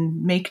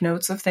and make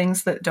notes of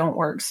things that don't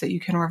work so you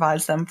can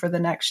revise them for the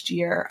next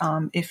year.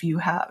 If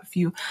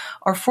you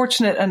are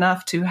fortunate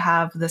enough to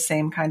have the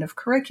same kind of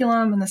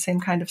curriculum and the same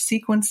kind of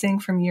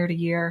sequencing from year to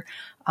year,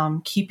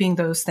 keeping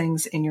those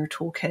things in your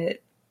toolkit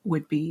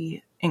would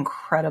be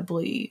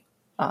incredibly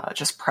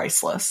just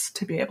priceless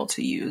to be able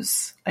to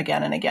use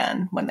again and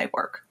again when they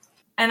work.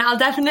 And I'll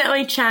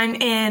definitely chime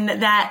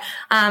in that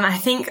I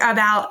think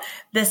about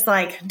this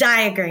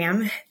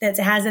diagram that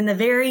has in the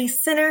very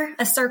center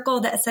a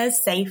circle that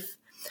says safe.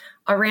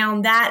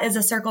 Around that is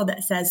a circle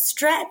that says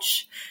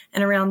stretch.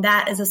 And around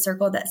that is a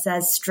circle that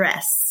says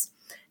stress.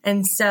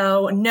 And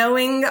so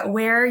knowing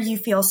where you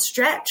feel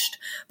stretched,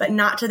 but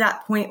not to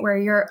that point where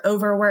you're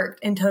overworked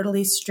and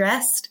totally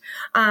stressed,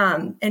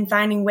 and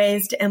finding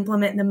ways to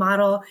implement the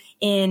model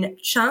in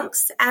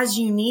chunks as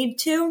you need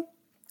to.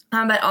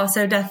 But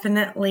also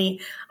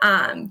definitely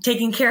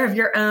taking care of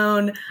your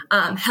own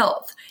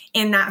health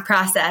in that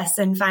process,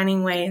 and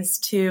finding ways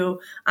to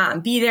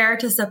be there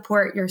to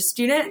support your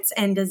students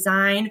and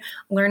design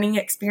learning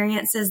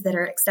experiences that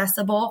are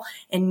accessible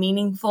and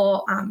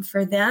meaningful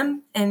for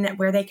them, and that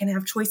where they can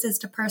have choices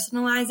to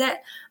personalize it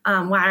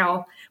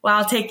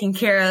while taking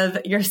care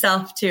of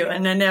yourself too.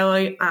 And I know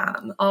we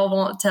all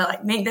want to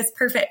make this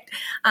perfect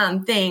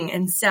thing,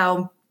 and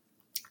so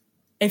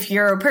if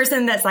you're a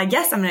person that's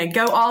yes, I'm going to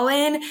go all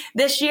in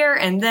this year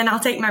and then I'll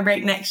take my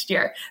break next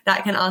year,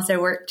 that can also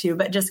work too.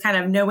 But just kind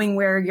of knowing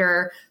where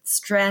your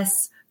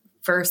stress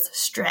versus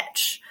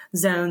stretch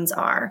zones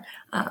are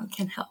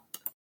can help.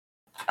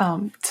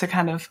 To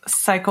kind of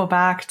cycle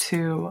back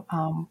to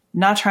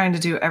not trying to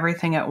do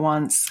everything at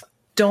once,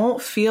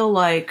 don't feel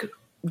like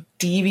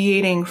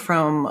deviating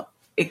from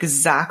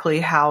exactly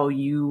how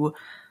you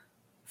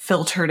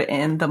filtered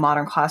in the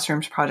Modern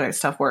Classrooms project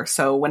stuff works.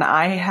 So when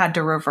I had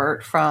to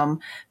revert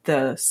from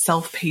the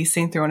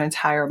self-pacing through an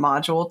entire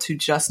module to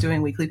just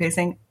doing weekly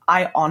pacing,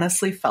 I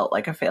honestly felt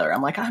like a failure.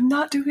 I'm like, I'm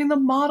not doing the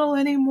model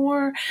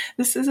anymore.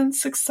 This isn't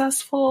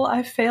successful.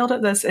 I failed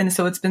at this. And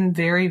so it's been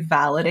very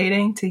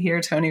validating to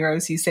hear, Tony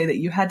Rose, you say that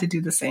you had to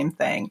do the same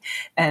thing.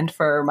 And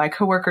for my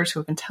coworkers who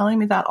have been telling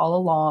me that all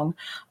along,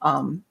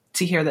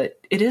 to hear that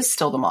it is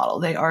still the model.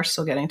 They are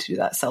still getting to do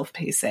that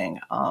self-pacing.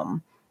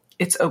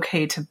 It's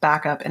okay to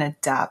back up and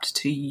adapt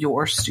to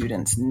your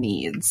students'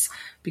 needs,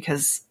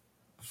 because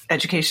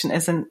education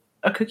isn't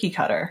a cookie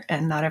cutter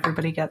and not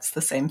everybody gets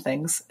the same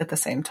things at the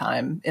same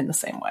time in the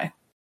same way.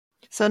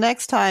 So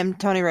next time,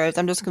 Tony Rose,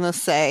 I'm just going to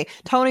say,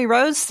 Tony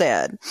Rose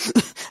said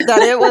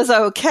that it was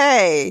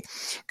okay,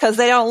 because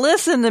they don't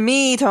listen to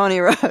me, Tony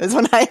Rose,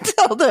 when I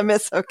tell them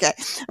it's okay.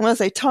 I'm going to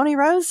say, Tony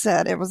Rose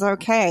said it was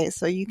okay,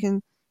 so you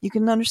can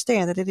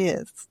understand that it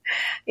is.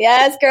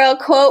 Yes, girl,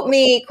 quote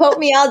me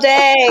all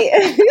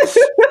day.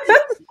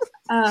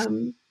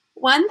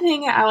 One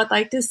thing I would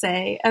like to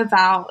say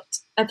about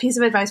a piece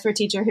of advice for a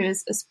teacher who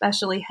is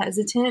especially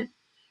hesitant.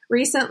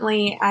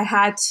 Recently, I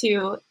had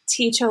to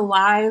teach a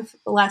live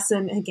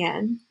lesson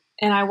again,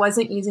 and I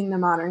wasn't using the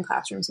Modern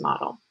Classrooms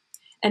model.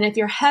 And if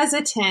you're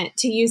hesitant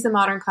to use the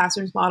Modern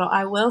Classrooms model,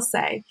 I will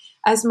say,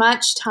 as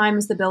much time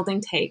as the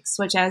building takes,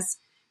 which, as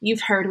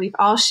you've heard, we've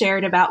all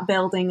shared about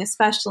building,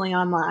 especially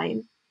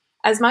online,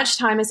 as much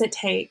time as it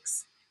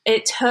takes,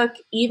 it took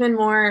even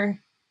more,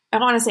 I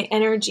don't want to say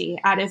energy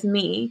out of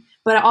me,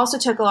 but it also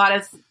took a lot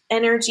of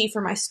energy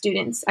for my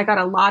students. I got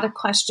a lot of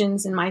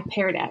questions in my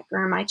Pear Deck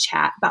or in my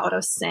chat about what I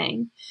was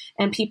saying,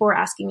 and people were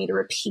asking me to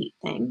repeat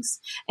things,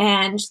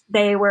 and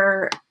they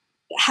were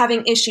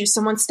having issues.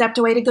 Someone stepped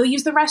away to go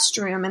use the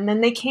restroom, and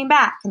then they came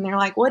back and they're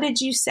like, what did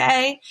you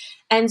say?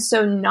 And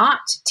so not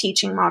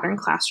teaching Modern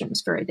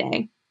Classrooms for a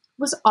day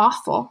was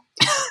awful.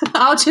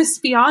 I'll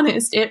just be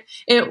honest.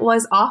 It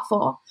was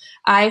awful.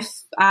 I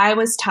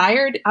was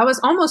tired. I was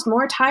almost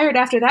more tired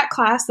after that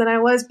class than I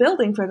was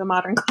building for the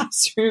Modern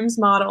Classrooms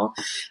model,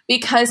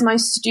 because my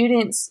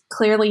students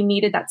clearly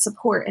needed that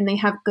support, and they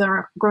have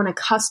grown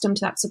accustomed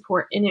to that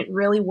support, and it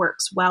really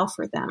works well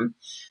for them.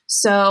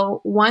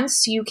 So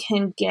once you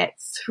can get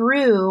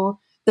through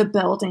the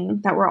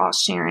building that we're all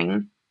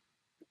sharing,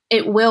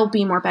 it will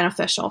be more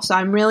beneficial. So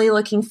I'm really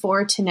looking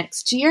forward to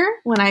next year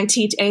when I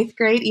teach 8th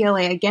grade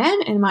ELA again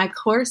and my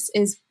course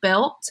is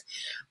built.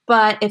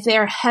 But if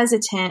they're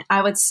hesitant,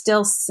 I would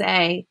still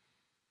say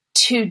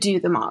to do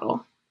the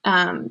model.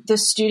 The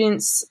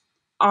students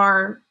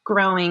are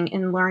growing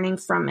and learning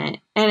from it.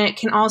 And it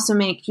can also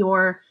make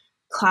your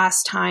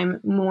class time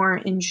more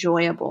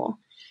enjoyable,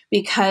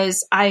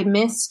 because I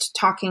missed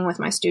talking with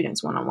my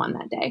students one-on-one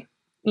that day.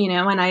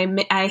 And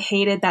I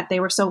hated that they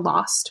were so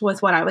lost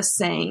with what I was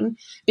saying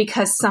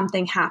because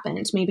something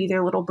happened. Maybe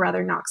their little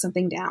brother knocked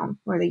something down,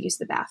 or they used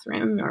the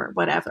bathroom or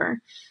whatever.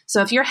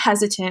 So if you're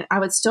hesitant, I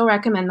would still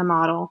recommend the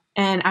model,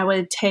 and I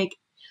would take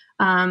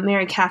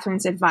Mary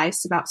Catherine's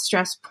advice about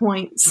stress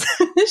points.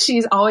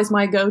 She's always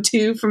my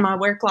go-to for my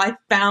work-life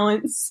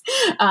balance,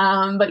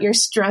 but your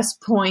stress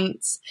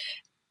points,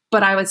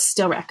 but I would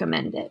still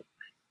recommend it.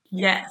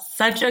 Yes,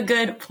 such a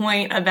good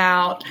point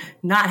about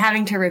not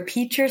having to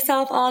repeat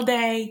yourself all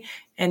day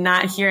and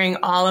not hearing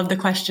all of the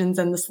questions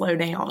and the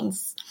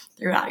slowdowns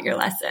throughout your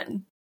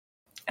lesson.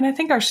 And I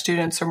think our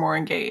students are more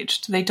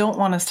engaged. They don't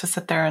want us to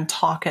sit there and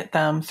talk at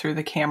them through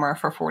the camera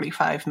for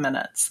 45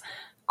 minutes.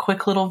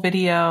 Quick little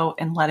video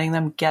and letting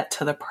them get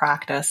to the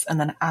practice and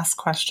then ask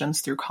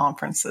questions through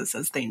conferences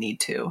as they need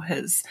to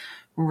has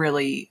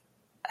really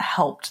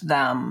helped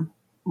them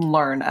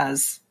learn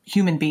as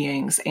human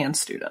beings and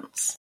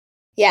students.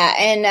 Yeah,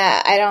 and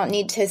I don't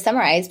need to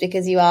summarize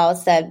because you all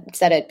said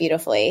it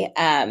beautifully.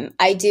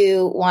 I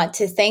do want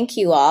to thank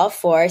you all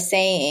for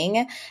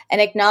saying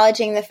and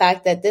acknowledging the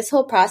fact that this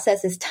whole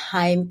process is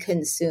time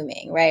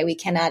consuming, right? We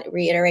cannot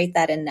reiterate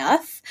that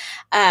enough.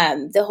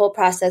 The whole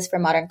process for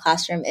Modern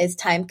Classroom is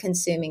time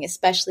consuming,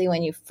 especially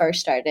when you first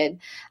started,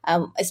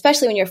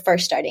 especially when you're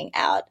first starting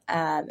out.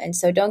 And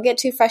so don't get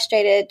too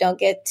frustrated. Don't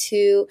get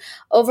too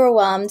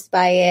overwhelmed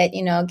by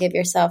it. Give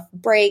yourself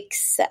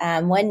breaks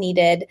when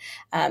needed.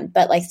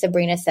 But like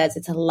Sabrina says,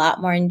 it's a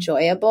lot more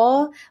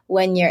enjoyable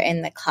when you're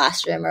in the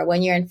classroom or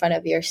when you're in front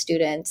of your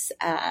students.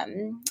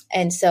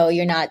 And so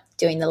you're not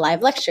doing the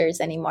live lectures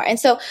anymore. And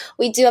so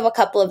we do have a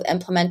couple of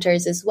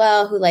implementers as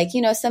well who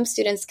some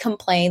students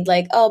complained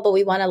but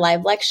we want a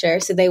live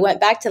lecture. So they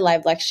went back to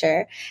live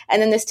lecture.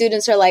 And then the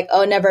students are like,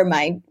 oh, never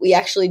mind. We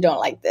actually don't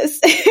like this.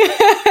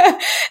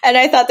 And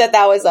I thought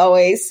that was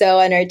always so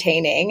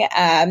entertaining.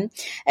 And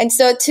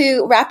so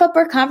to wrap up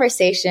our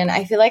conversation,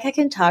 I feel like I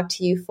can talk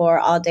to you for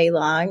all day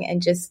long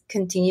and just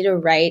continue to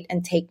write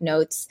and take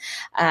notes,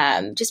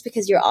 just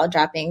because you're all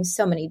dropping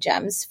so many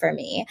gems for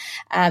me.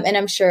 And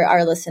I'm sure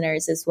our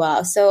listeners as well.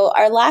 So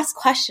our last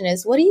question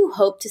is, what do you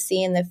hope to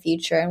see in the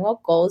future and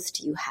what goals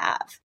do you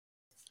have?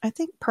 I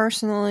think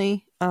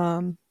personally,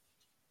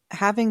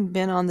 having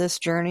been on this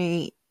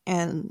journey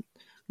and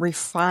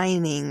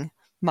refining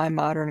my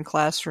Modern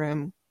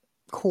Classroom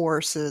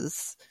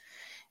courses,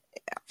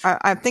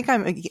 I think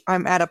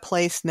I'm at a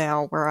place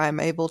now where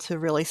I'm able to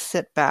really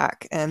sit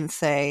back and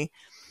say,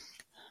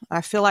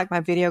 I feel like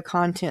my video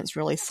content's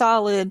really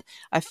solid.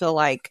 I feel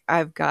like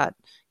I've got,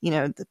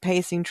 the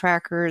pacing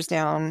trackers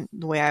down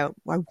the way I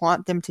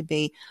want them to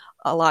be.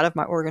 A lot of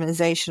my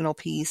organizational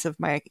piece of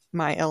my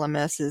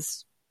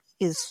LMS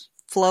is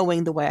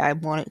flowing the way I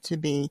want it to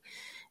be.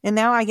 And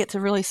now I get to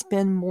really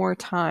spend more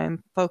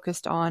time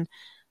focused on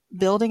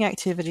building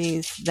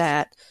activities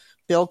that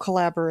build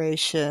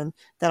collaboration,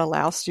 that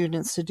allow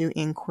students to do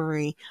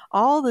inquiry,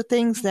 all the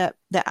things that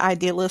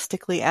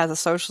idealistically as a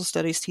social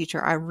studies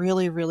teacher, I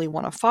really, really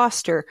want to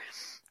foster.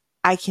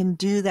 I can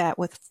do that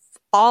with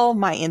all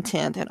my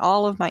intent and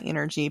all of my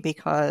energy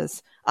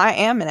because I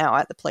am now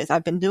at the place.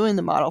 I've been doing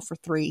the model for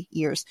 3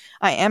 years.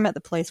 I am at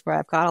the place where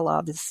I've got a lot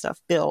of this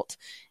stuff built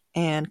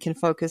and can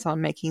focus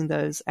on making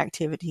those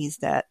activities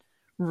that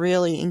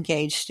really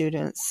engage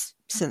students'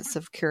 sense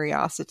of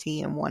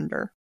curiosity and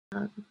wonder.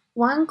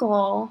 One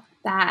goal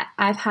that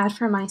I've had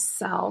for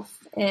myself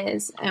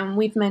is, and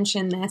we've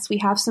mentioned this, we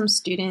have some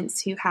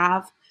students who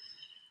have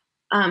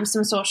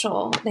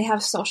they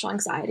have social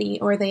anxiety,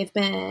 or they've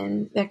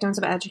been victims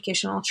of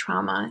educational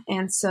trauma.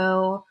 And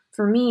so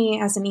for me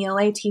as an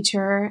ELA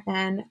teacher,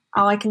 and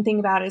all I can think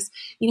about is,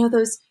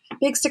 those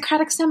big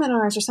Socratic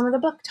seminars or some of the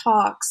book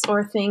talks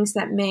or things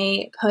that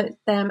may put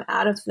them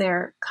out of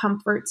their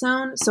comfort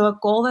zone. So a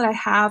goal that I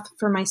have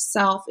for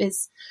myself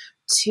is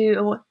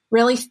to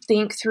really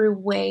think through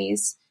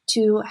ways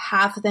to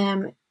have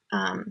them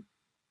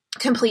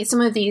complete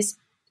some of these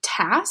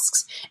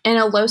tasks in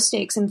a low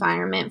stakes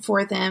environment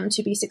for them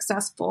to be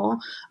successful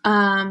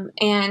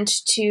and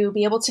to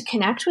be able to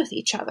connect with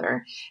each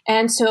other.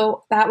 And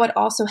so that would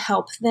also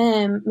help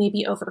them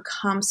maybe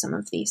overcome some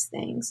of these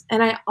things.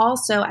 And I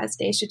also, as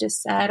Daisha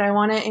just said, I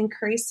want to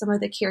increase some of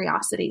the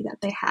curiosity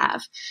that they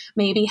have,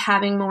 maybe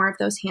having more of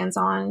those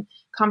hands-on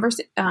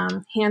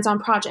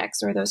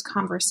projects or those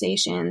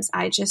conversations.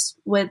 I just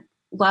would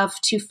love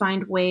to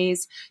find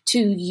ways to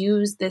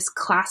use this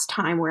class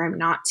time where I'm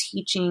not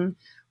teaching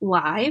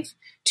live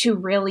to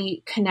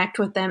really connect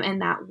with them in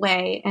that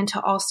way, and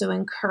to also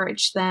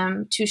encourage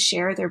them to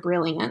share their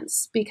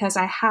brilliance, because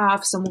I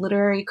have some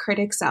literary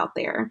critics out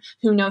there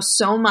who know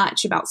so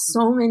much about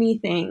so many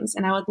things,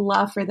 and I would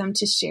love for them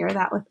to share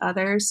that with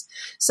others.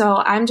 So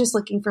I'm just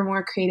looking for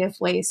more creative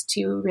ways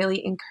to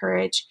really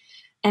encourage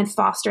and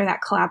foster that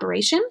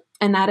collaboration.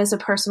 And that is a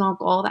personal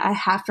goal that I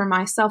have for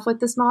myself with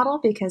this model,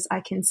 because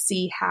I can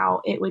see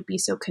how it would be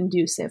so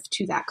conducive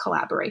to that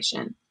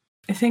collaboration.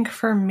 I think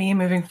for me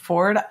moving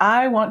forward,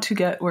 I want to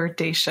get where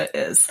Daisha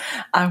is.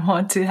 I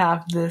want to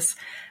have this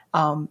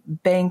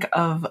bank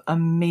of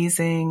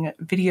amazing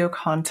video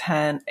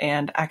content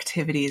and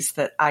activities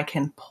that I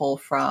can pull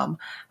from.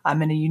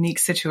 I'm in a unique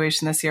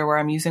situation this year where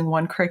I'm using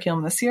one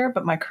curriculum this year,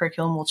 but my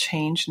curriculum will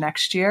change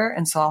next year.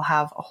 And so I'll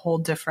have a whole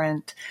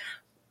different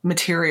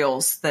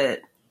materials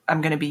that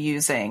I'm going to be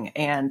using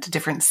and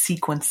different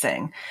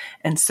sequencing.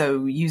 And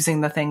so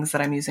using the things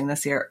that I'm using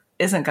this year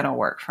isn't going to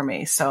work for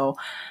me. So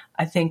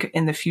I think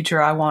in the future,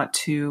 I want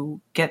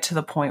to get to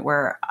the point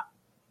where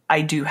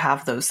I do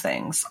have those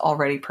things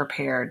already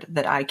prepared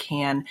that I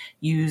can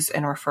use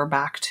and refer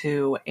back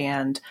to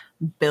and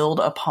build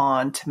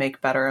upon to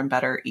make better and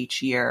better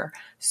each year,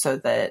 so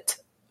that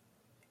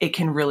it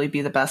can really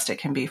be the best it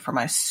can be for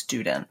my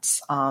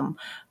students.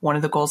 One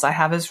of the goals I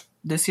have is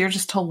this year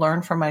just to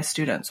learn from my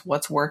students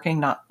what's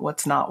working,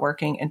 what's not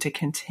working, and to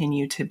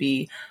continue to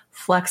be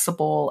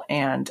flexible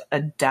and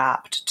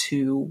adapt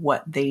to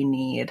what they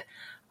need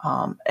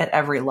at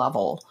every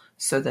level,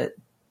 so that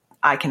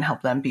I can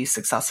help them be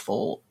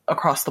successful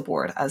across the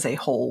board as a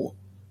whole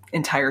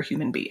entire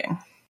human being.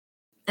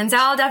 And so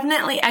I'll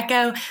definitely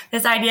echo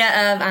this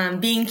idea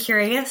of being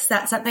curious.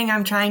 That's something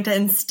I'm trying to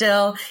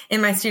instill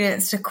in my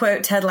students, to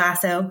quote Ted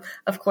Lasso,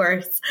 of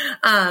course.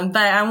 But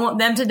I want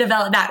them to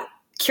develop that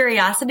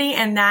curiosity,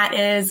 and that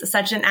is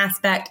such an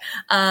aspect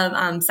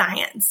of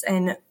science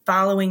and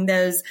following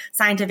those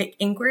scientific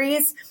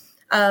inquiries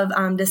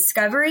of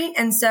discovery.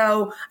 And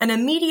so an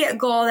immediate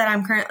goal that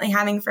I'm currently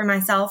having for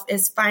myself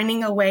is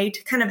finding a way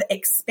to kind of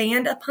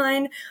expand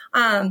upon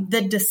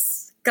the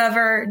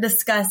discover,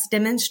 discuss,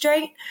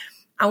 demonstrate.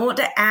 I want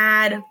to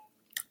add,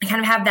 kind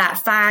of have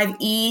that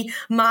 5E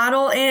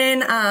model in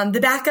the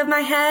back of my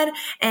head.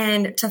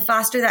 And to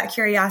foster that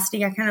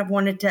curiosity, I kind of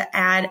wanted to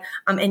add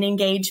an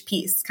engage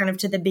piece kind of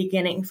to the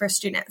beginning for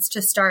students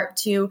to start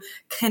to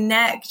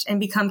connect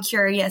and become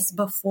curious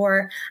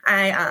before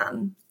I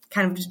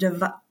kind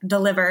of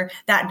deliver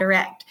that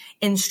direct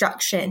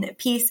instruction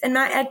piece in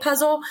my ed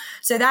puzzle.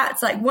 So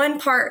that's like one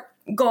part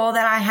goal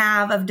that I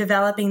have of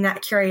developing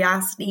that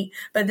curiosity.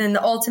 But then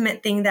the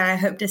ultimate thing that I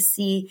hope to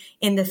see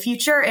in the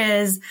future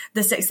is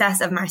the success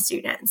of my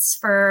students,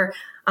 for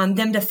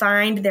them to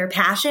find their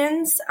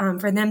passions,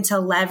 for them to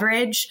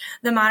leverage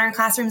the Modern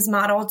Classrooms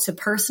model to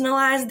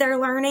personalize their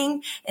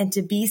learning and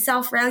to be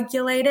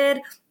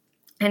self-regulated,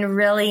 and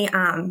really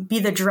be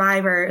the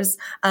drivers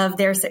of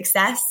their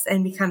success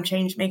and become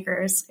change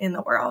makers in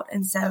the world.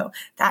 And so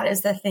that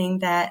is the thing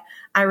that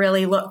I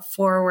really look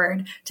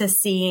forward to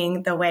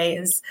seeing, the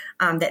ways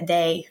that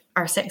they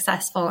are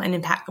successful and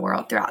impact the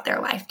world throughout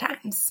their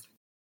lifetimes.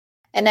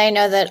 And I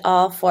know that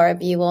all 4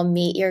 of you will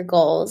meet your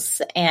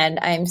goals, and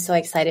I'm so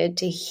excited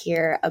to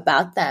hear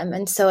about them.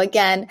 And so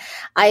again,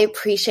 I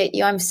appreciate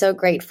you. I'm so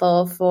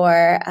grateful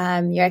for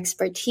your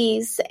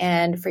expertise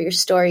and for your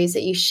stories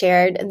that you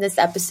shared in this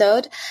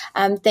episode.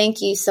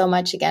 Thank you so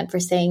much again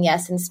for saying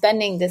yes and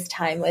spending this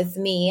time with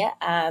me.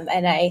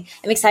 And I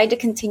am excited to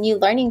continue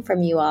learning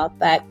from you all,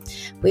 but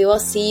we will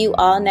see you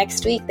all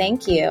next week.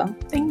 Thank you.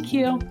 Thank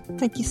you.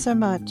 Thank you so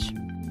much.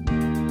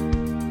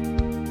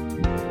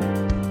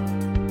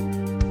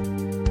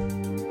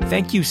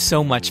 Thank you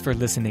so much for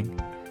listening.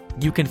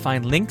 You can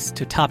find links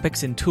to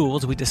topics and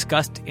tools we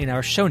discussed in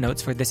our show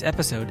notes for this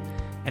episode.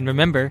 And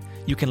remember,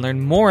 you can learn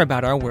more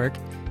about our work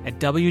at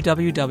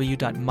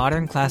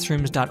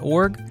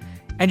www.modernclassrooms.org,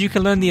 and you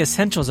can learn the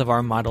essentials of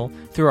our model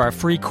through our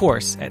free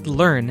course at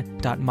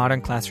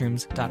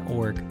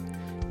learn.modernclassrooms.org.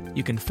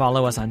 You can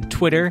follow us on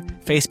Twitter,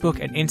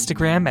 Facebook, and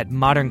Instagram at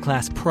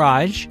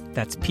modernclassproj,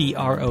 that's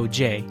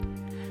Proj.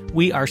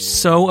 We are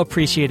so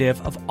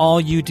appreciative of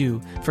all you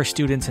do for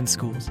students and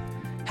schools.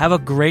 Have a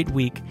great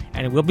week,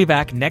 and we'll be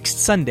back next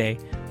Sunday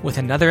with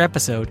another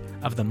episode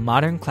of the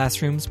Modern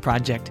Classrooms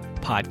Project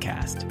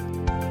podcast.